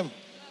visit them?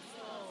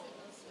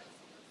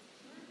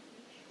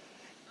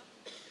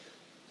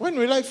 When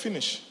will I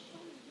finish?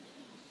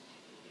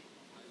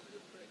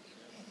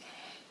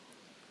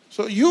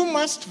 So you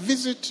must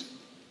visit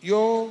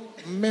your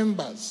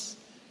members.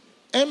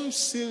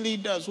 MC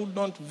leaders who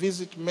don't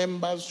visit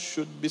members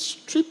should be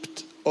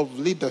stripped of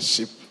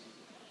leadership.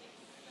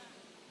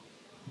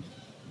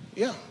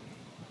 Yeah.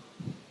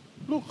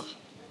 Look.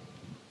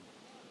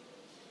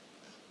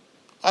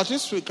 At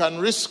least we can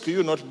risk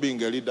you not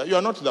being a leader. You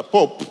are not the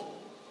Pope.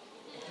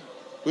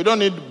 We don't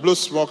need blue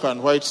smoke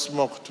and white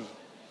smoke to.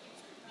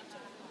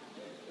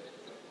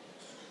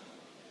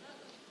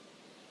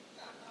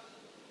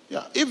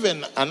 Yeah,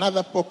 even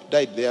another Pope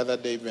died the other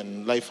day,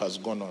 even life has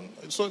gone on.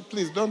 So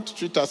please don't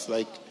treat us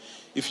like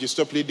if you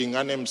stop leading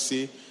an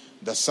MC,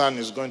 the sun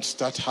is going to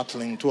start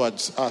hurtling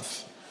towards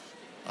earth.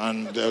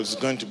 And there's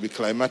going to be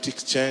climatic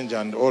change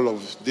and all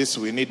of this.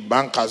 We need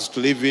bunkers to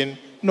live in.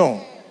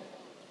 No.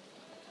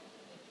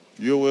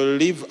 You will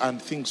live and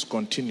things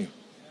continue.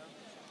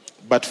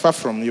 But far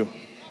from you.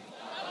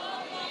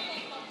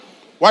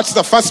 What's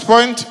the first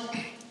point?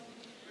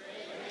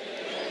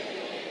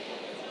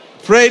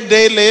 Pray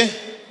daily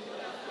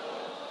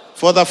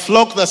for the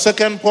flock. The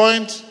second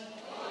point.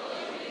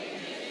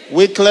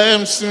 Weekly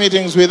MC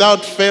meetings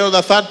without fail.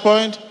 The third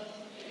point.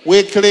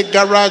 Weekly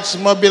garage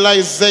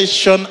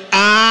mobilization.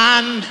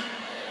 And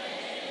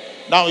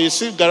now you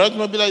see garage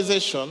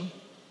mobilization.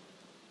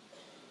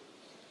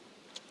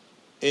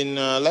 In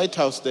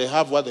Lighthouse, they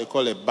have what they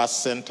call a bus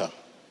center.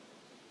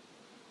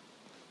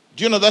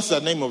 Do you know that's the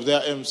name of their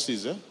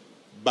MCs? Eh?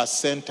 Bus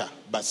center.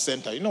 Bus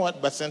center. You know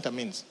what bus center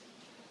means?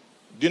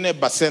 Do you know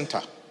bus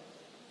center?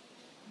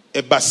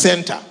 a bus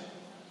center.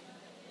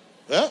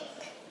 Yeah?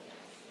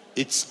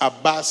 It's a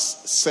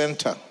bus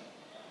center.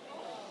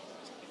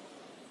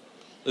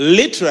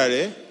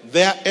 Literally,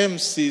 their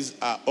MCs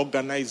are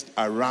organized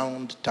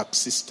around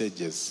taxi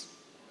stages.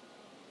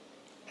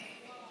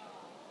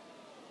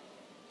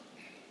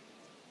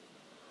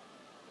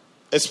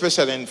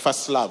 Especially in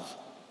First Love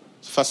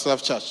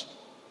Church.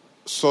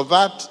 So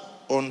that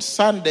on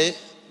Sunday,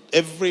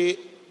 every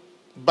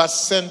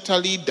bus center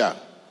leader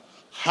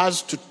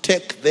has to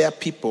take their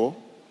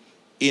people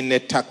in a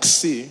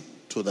taxi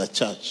to the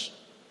church.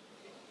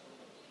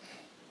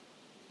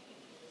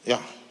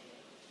 Yeah.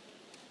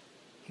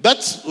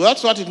 That's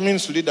what it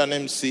means to lead an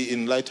MC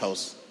in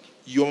Lighthouse.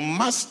 You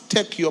must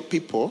take your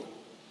people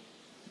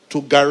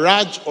to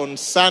garage on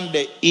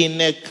Sunday in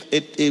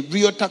a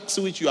real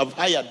taxi which you have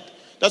hired.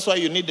 That's why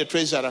you need the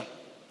treasurer.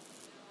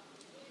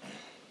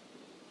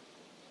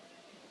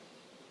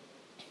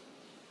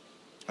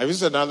 I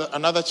visited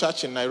another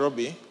church in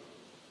Nairobi.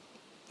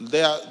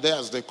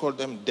 Theirs, they call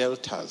them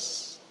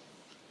Deltas.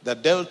 The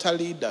Delta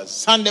leaders,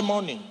 Sunday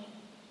morning,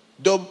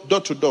 door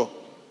to door.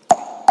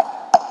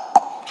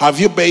 Have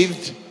you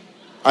bathed?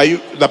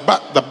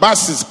 The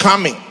bus is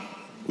coming.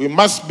 We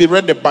must be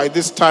ready by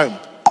this time.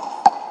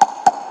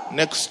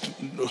 Next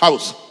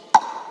house.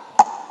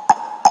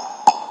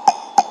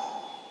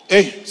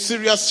 Hey,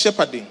 serious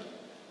shepherding.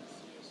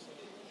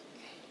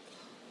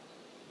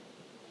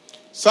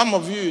 Some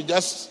of you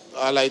just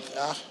are like,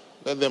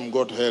 let them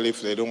go to hell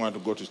if they don't want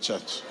to go to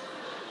church.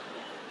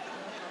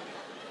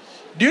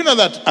 Do you know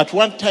that at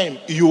one time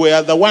you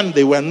were the one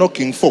they were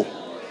knocking for?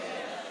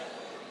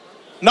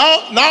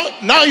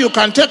 Now you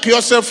can take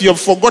yourself,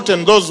 you've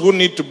forgotten those who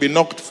need to be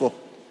knocked for.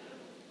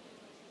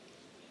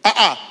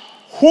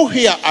 Who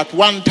here at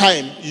one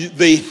time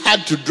they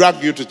had to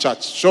drag you to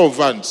church? Show of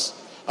hands.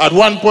 At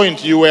one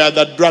point you were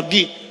the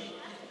draggee.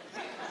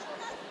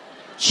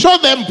 Show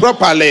them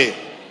properly.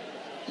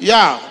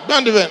 Yeah,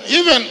 don't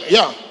even,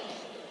 yeah.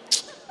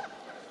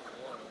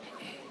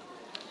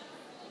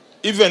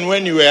 Even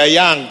when you were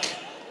young.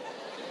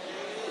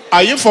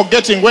 Are you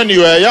forgetting when you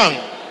were young?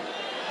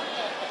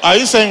 Are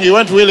you saying you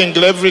went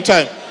willingly every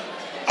time?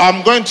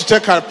 I'm going to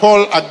take a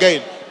poll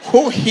again.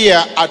 Who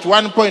here at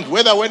one point,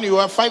 whether when you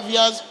were 5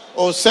 years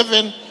or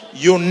 7,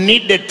 you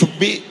needed to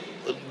be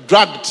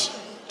dragged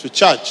to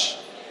church?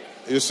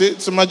 You see,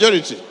 it's a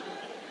majority.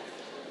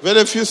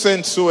 Very few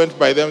saints who went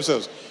by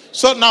themselves.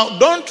 So now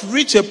don't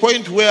reach a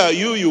point where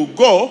you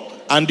go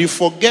and you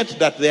forget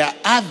that there are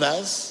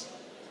others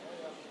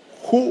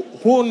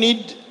who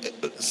need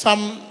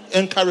some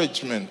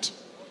encouragement.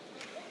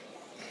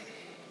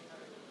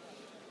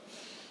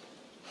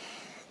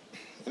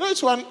 You know,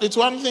 it's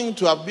one thing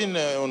to have been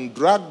on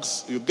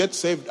drugs, you get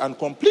saved and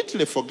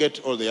completely forget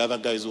all the other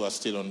guys who are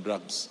still on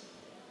drugs.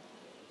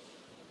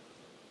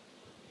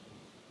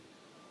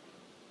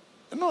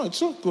 No,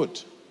 it's not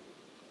good.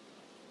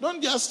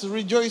 Don't just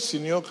rejoice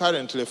in your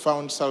currently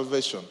found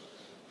salvation.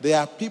 There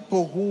are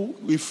people who,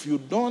 if you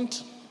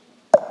don't,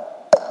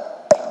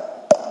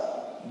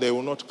 they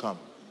will not come.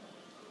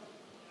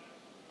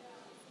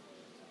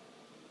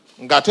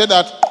 Ngate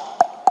that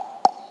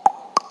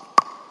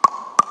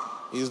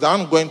is the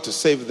one going to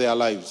save their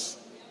lives.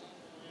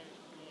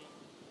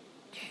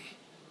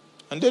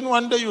 And then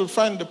one day you'll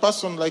find the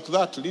person like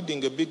that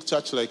leading a big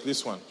church like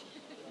this one.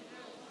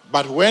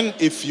 But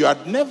if you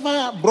had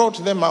never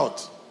brought them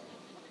out,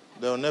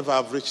 they'll never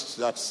have reached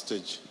that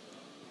stage.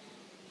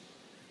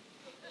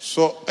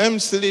 So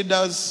MC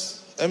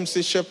leaders,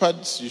 MC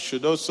shepherds, you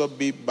should also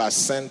be bus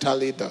center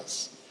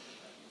leaders.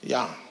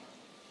 Yeah,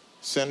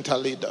 center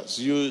leaders.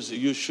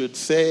 You should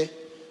say,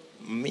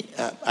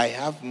 I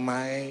have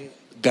my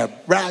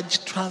garage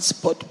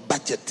transport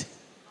budget.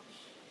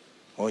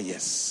 Oh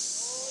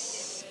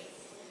yes.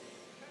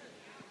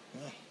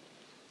 Yeah.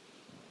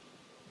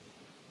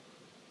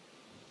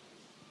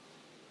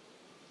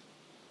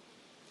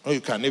 Or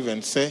you can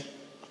even say,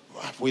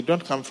 we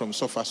don't come from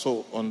Sofa,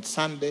 so on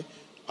Sunday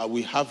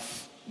we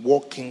have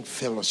walking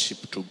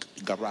fellowship to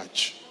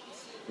garage.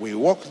 We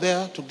walk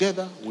there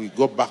together, we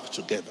go back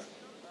together.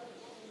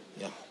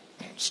 Yeah.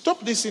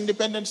 Stop this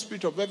independent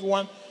spirit of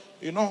everyone.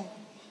 You know,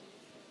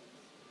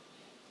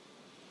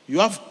 you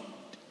have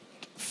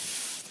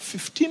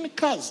 15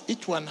 cars.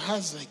 Each one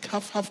has like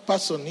half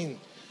person in.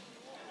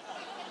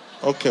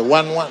 Okay,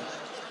 one.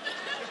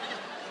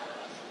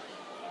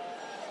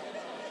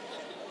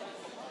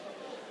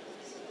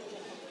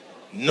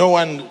 No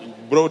one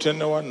brought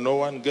anyone. No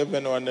one gave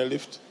anyone a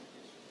lift.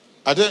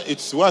 I think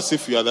it's worse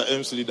if you are the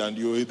MC leader and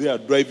you're there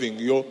driving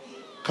your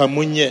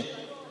kamunye.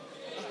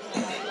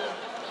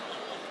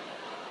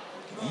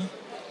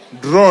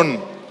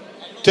 Drone.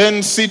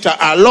 10-seater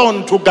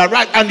alone to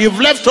garage, and you've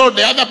left all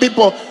the other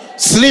people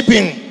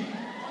sleeping.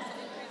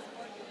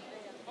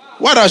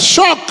 What a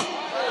shock.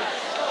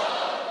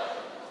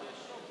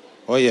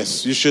 Oh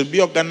yes, you should be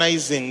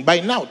organizing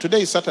by now.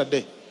 Today is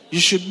Saturday. You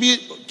should be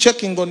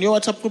checking on your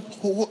WhatsApp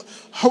group.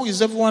 How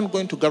is everyone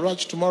going to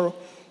garage tomorrow?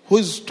 Who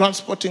is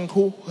transporting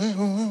who?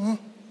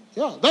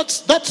 Yeah,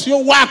 that's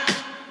your work.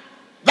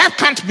 That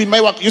can't be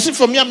my work. You see,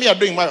 for me, I'm here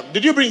doing my work.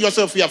 Did you bring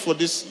yourself here for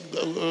this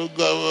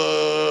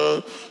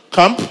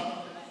camp?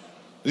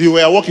 You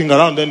were walking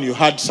around, then you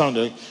heard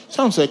sound.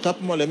 Sounds like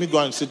Capmo, let me go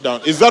and sit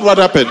down. Is that what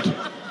happened?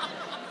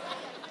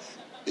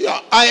 Yeah,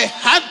 I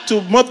had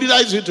to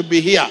mobilize you to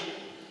be here.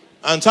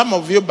 And some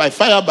of you by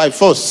fire, by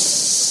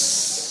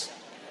force.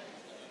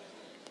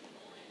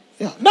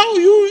 Yeah. Now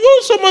you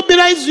also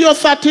mobilize your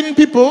 13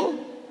 people.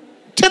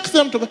 Take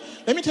them to.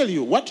 Let me tell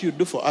you what you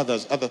do for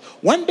others.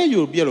 One day you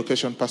will be a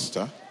location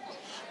pastor,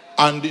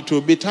 and it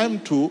will be time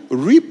to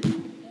reap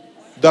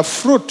the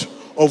fruit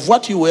of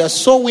what you were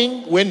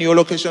sowing when your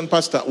location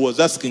pastor was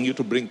asking you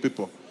to bring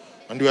people.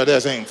 And you were there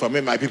saying, for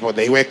me, my people,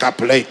 they wake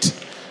up late.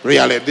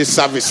 Really, this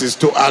service is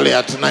too early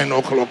at 9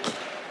 o'clock.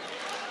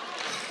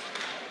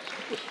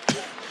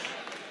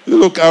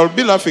 Look, I'll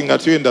be laughing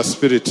at you in the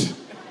spirit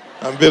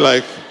and be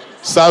like,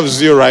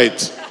 serves you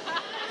right.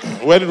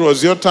 When it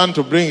was your turn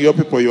to bring your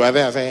people, you were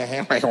there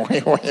saying,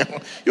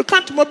 you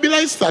can't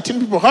mobilize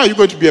 13 people. How are you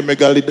going to be a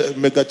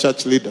mega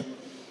church leader?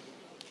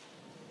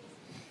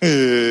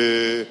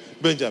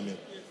 Benjamin.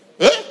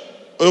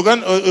 You're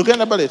going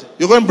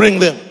to bring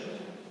them.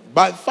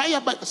 By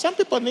fire, some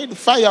people need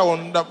fire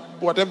on the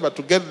whatever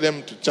to get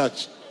them to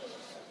church.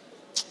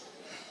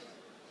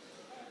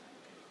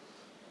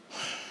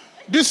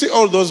 Do you see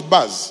all those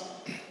bars?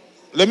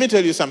 Let me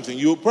tell you something.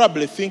 You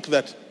probably think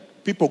that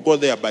people go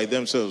there by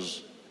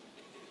themselves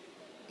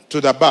to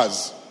the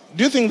bars.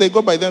 Do you think they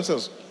go by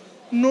themselves?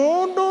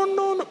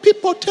 No.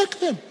 People take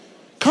them.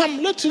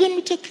 Come, let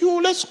me take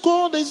you. Let's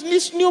go. There's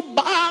this new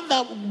bar.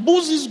 The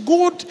booze is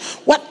good.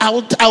 What?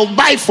 I'll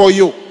buy for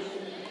you.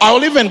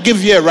 I'll even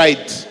give you a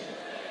ride.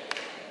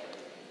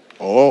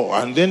 Oh,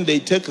 and then they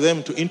take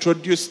them to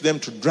introduce them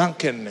to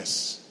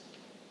drunkenness.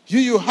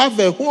 You have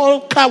a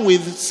whole car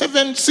with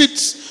 7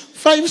 seats,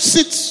 5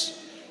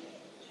 seats.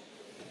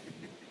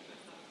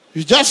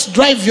 You just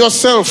drive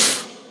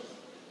yourself.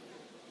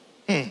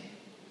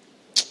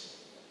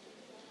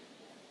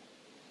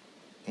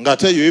 I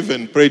tell you,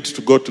 even prayed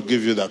to God to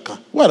give you that car.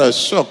 What a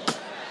shock.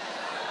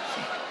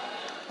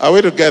 Are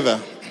we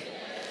together?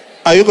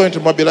 Are you going to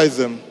mobilize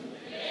them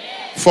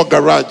for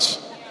garage,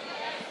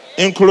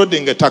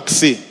 including a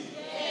taxi?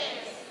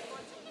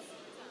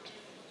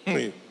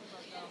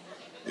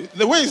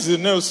 The way is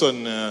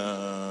Nelson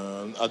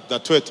at the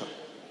Twitter?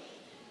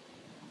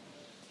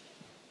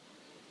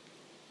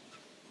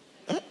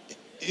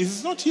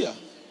 He's not here.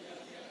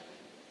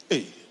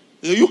 Hey,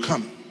 you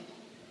come.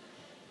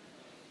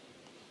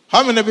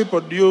 How many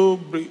people do you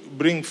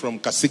bring from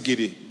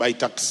Kasigiri by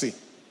taxi?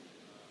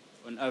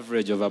 On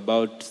average of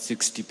about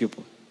 60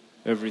 people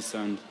every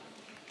Sunday.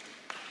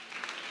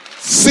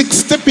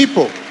 60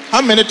 people.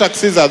 How many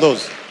taxis are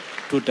those?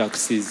 2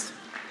 taxis.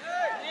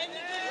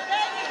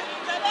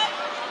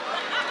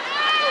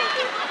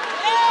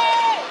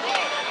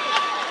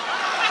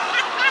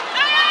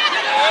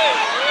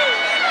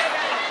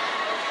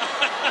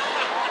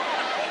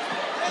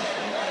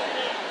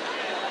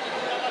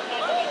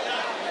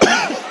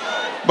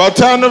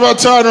 Batano,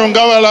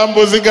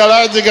 Ngawalambuzi,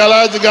 garage.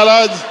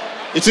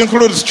 It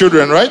includes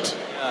children, right?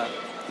 Yeah.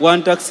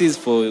 1 taxi is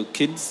for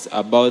kids,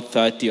 about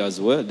 30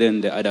 as well.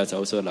 Then the adults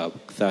also have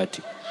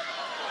 30.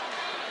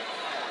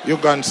 You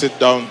can sit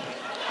down.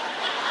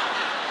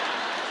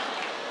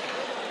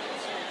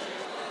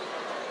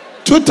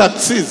 2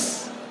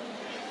 taxis.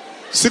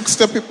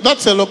 60 people.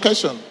 That's a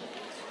location.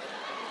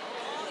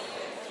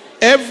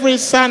 Every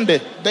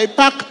Sunday, they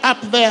park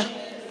up there.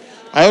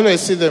 I always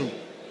see them.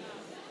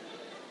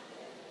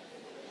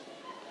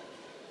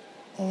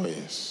 Oh,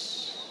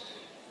 yes.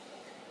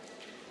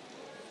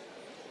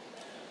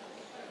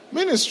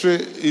 Ministry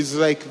is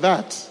like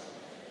that.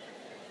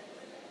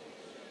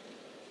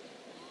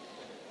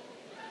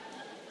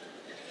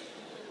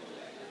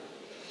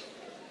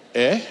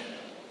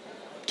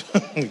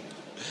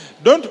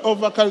 Don't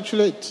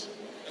overcalculate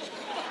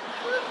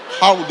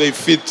how they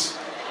fit.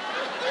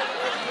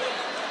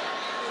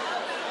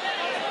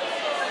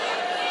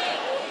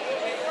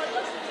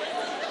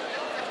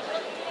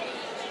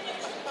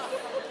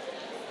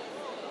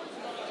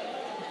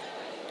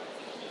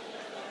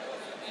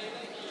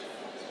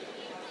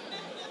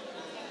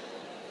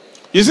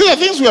 You see, the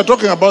things we are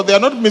talking about, they are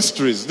not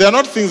mysteries. They are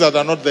not things that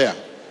are not there.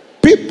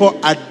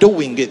 People are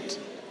doing it.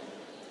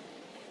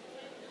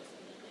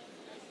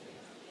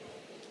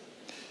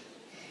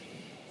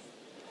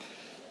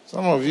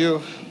 Some of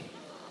you,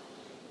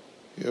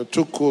 you're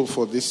too cool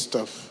for this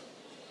stuff.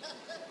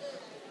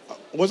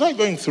 Was I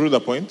going through the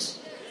points?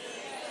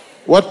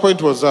 What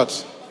point was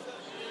that?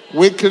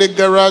 Weekly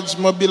garage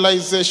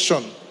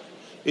mobilization.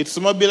 It's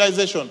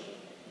mobilization.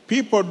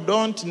 People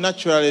don't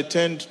naturally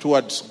tend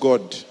towards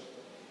God.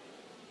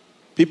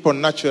 People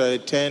naturally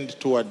tend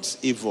towards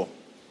evil.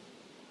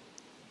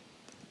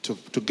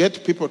 To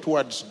get people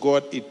towards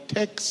God, it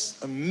takes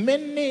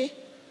many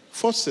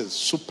forces: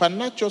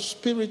 supernatural,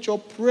 spiritual,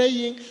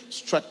 praying,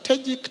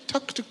 strategic,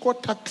 tactical,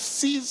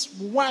 taxis,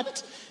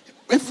 what?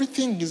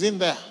 Everything is in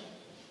there.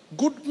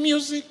 Good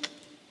music,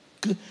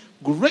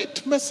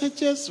 great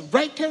messages,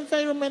 right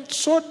environment,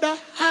 soda,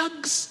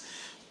 hugs.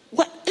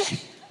 What?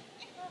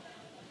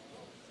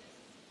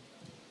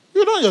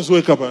 You don't just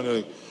wake up and you're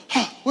like,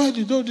 where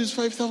did all these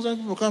 5,000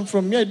 people come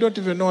from? Me, I don't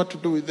even know what to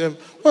do with them.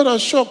 What a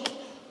shock.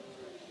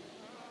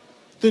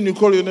 Then you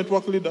call your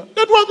network leader.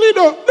 Network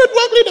leader.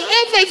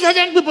 I have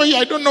 5,000 people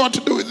here. I don't know what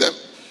to do with them.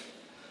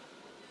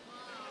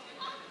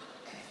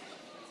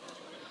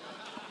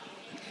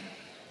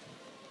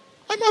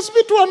 I must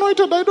be too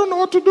anointed. I don't know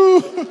what to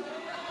do.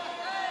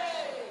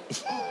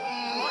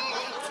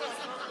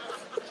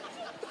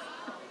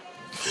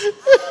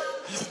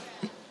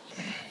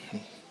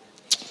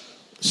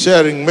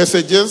 Sharing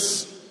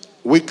messages,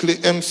 weekly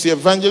MC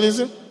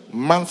evangelism,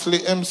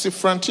 monthly MC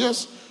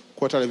frontiers,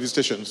 quarterly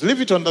visitations.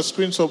 Leave it on the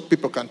screen so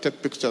people can take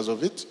pictures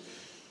of it.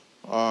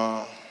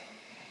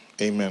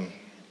 Amen.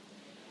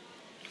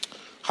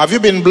 Have you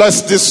been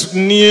blessed this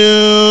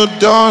new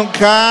dawn?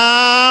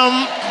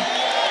 Come.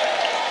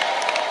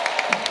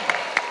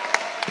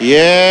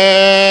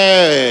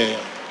 Yeah.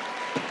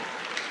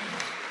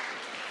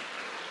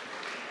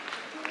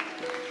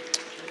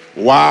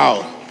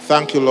 Wow.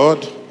 Thank you,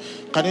 Lord.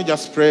 Can you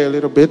just pray a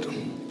little bit?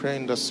 Pray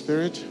in the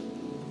Spirit.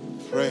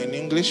 Pray in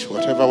English,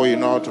 whatever way you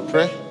know how to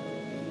pray.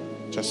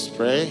 Just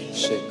pray.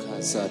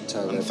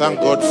 And thank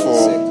God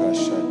for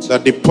the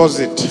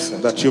deposit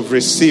that you've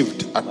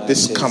received at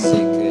this camp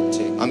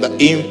and the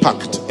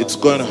impact it's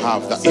going to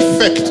have, the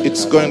effect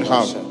it's going to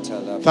have.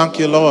 Thank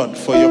you, Lord,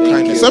 for your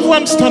kindness.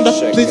 Everyone stand up,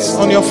 please,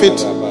 on your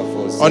feet.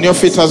 On your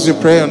feet as you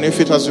pray, on your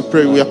feet as you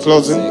pray. We are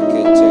closing.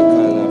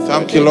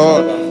 Thank you,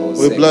 Lord.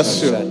 We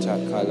bless you.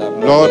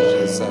 Lord,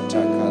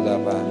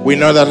 we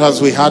know that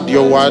as we had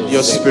your word,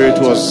 your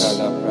Spirit was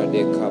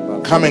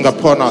coming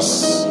upon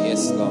us.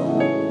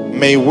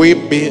 May we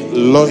be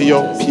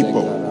loyal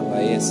people.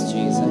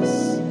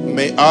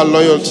 May our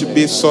loyalty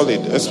be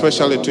solid,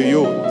 especially to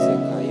you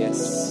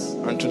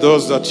and to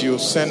those that you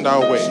send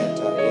our way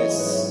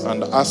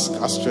and ask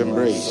us to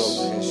embrace.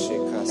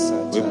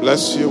 We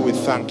bless you. We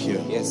thank you.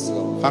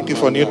 Thank you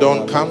for New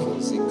Dawn Camp.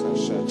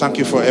 Thank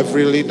you for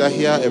every leader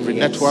here, every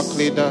network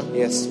leader,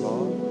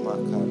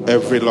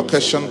 every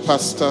location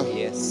pastor,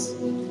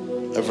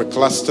 every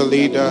cluster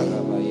leader,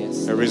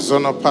 every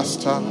zonal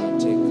pastor,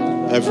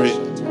 every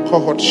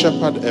cohort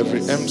shepherd,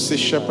 every MC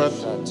shepherd,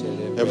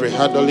 every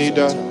huddle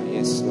leader,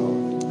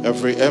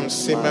 every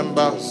MC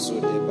member,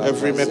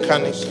 every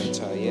mechanic,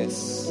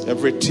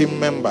 every team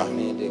member,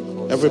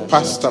 every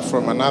pastor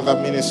from another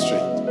ministry.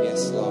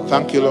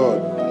 Thank you,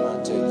 Lord.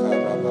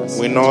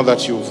 We know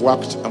that you've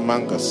worked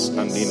among us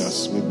and in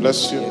us. We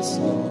bless you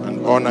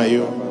and honor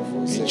you.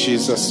 In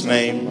Jesus'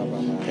 name,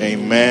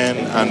 amen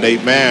and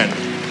amen.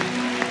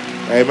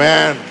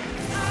 Amen.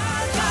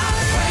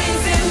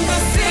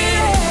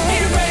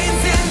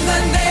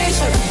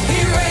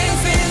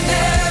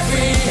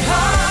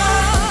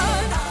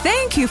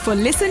 Thank you for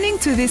listening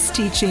to this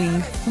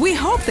teaching. We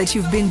hope that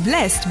you've been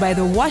blessed by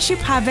the Worship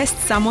Harvest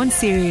Sermon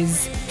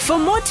Series. For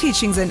more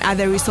teachings and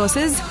other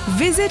resources,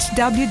 visit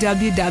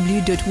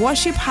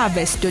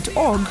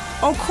www.worshipharvest.org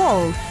or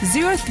call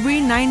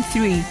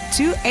 0393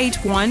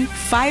 281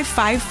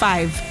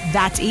 555.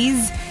 That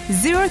is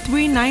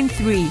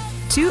 0393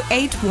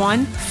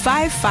 281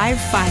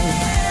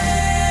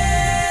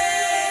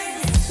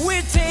 555.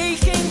 We're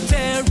taking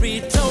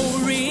territory.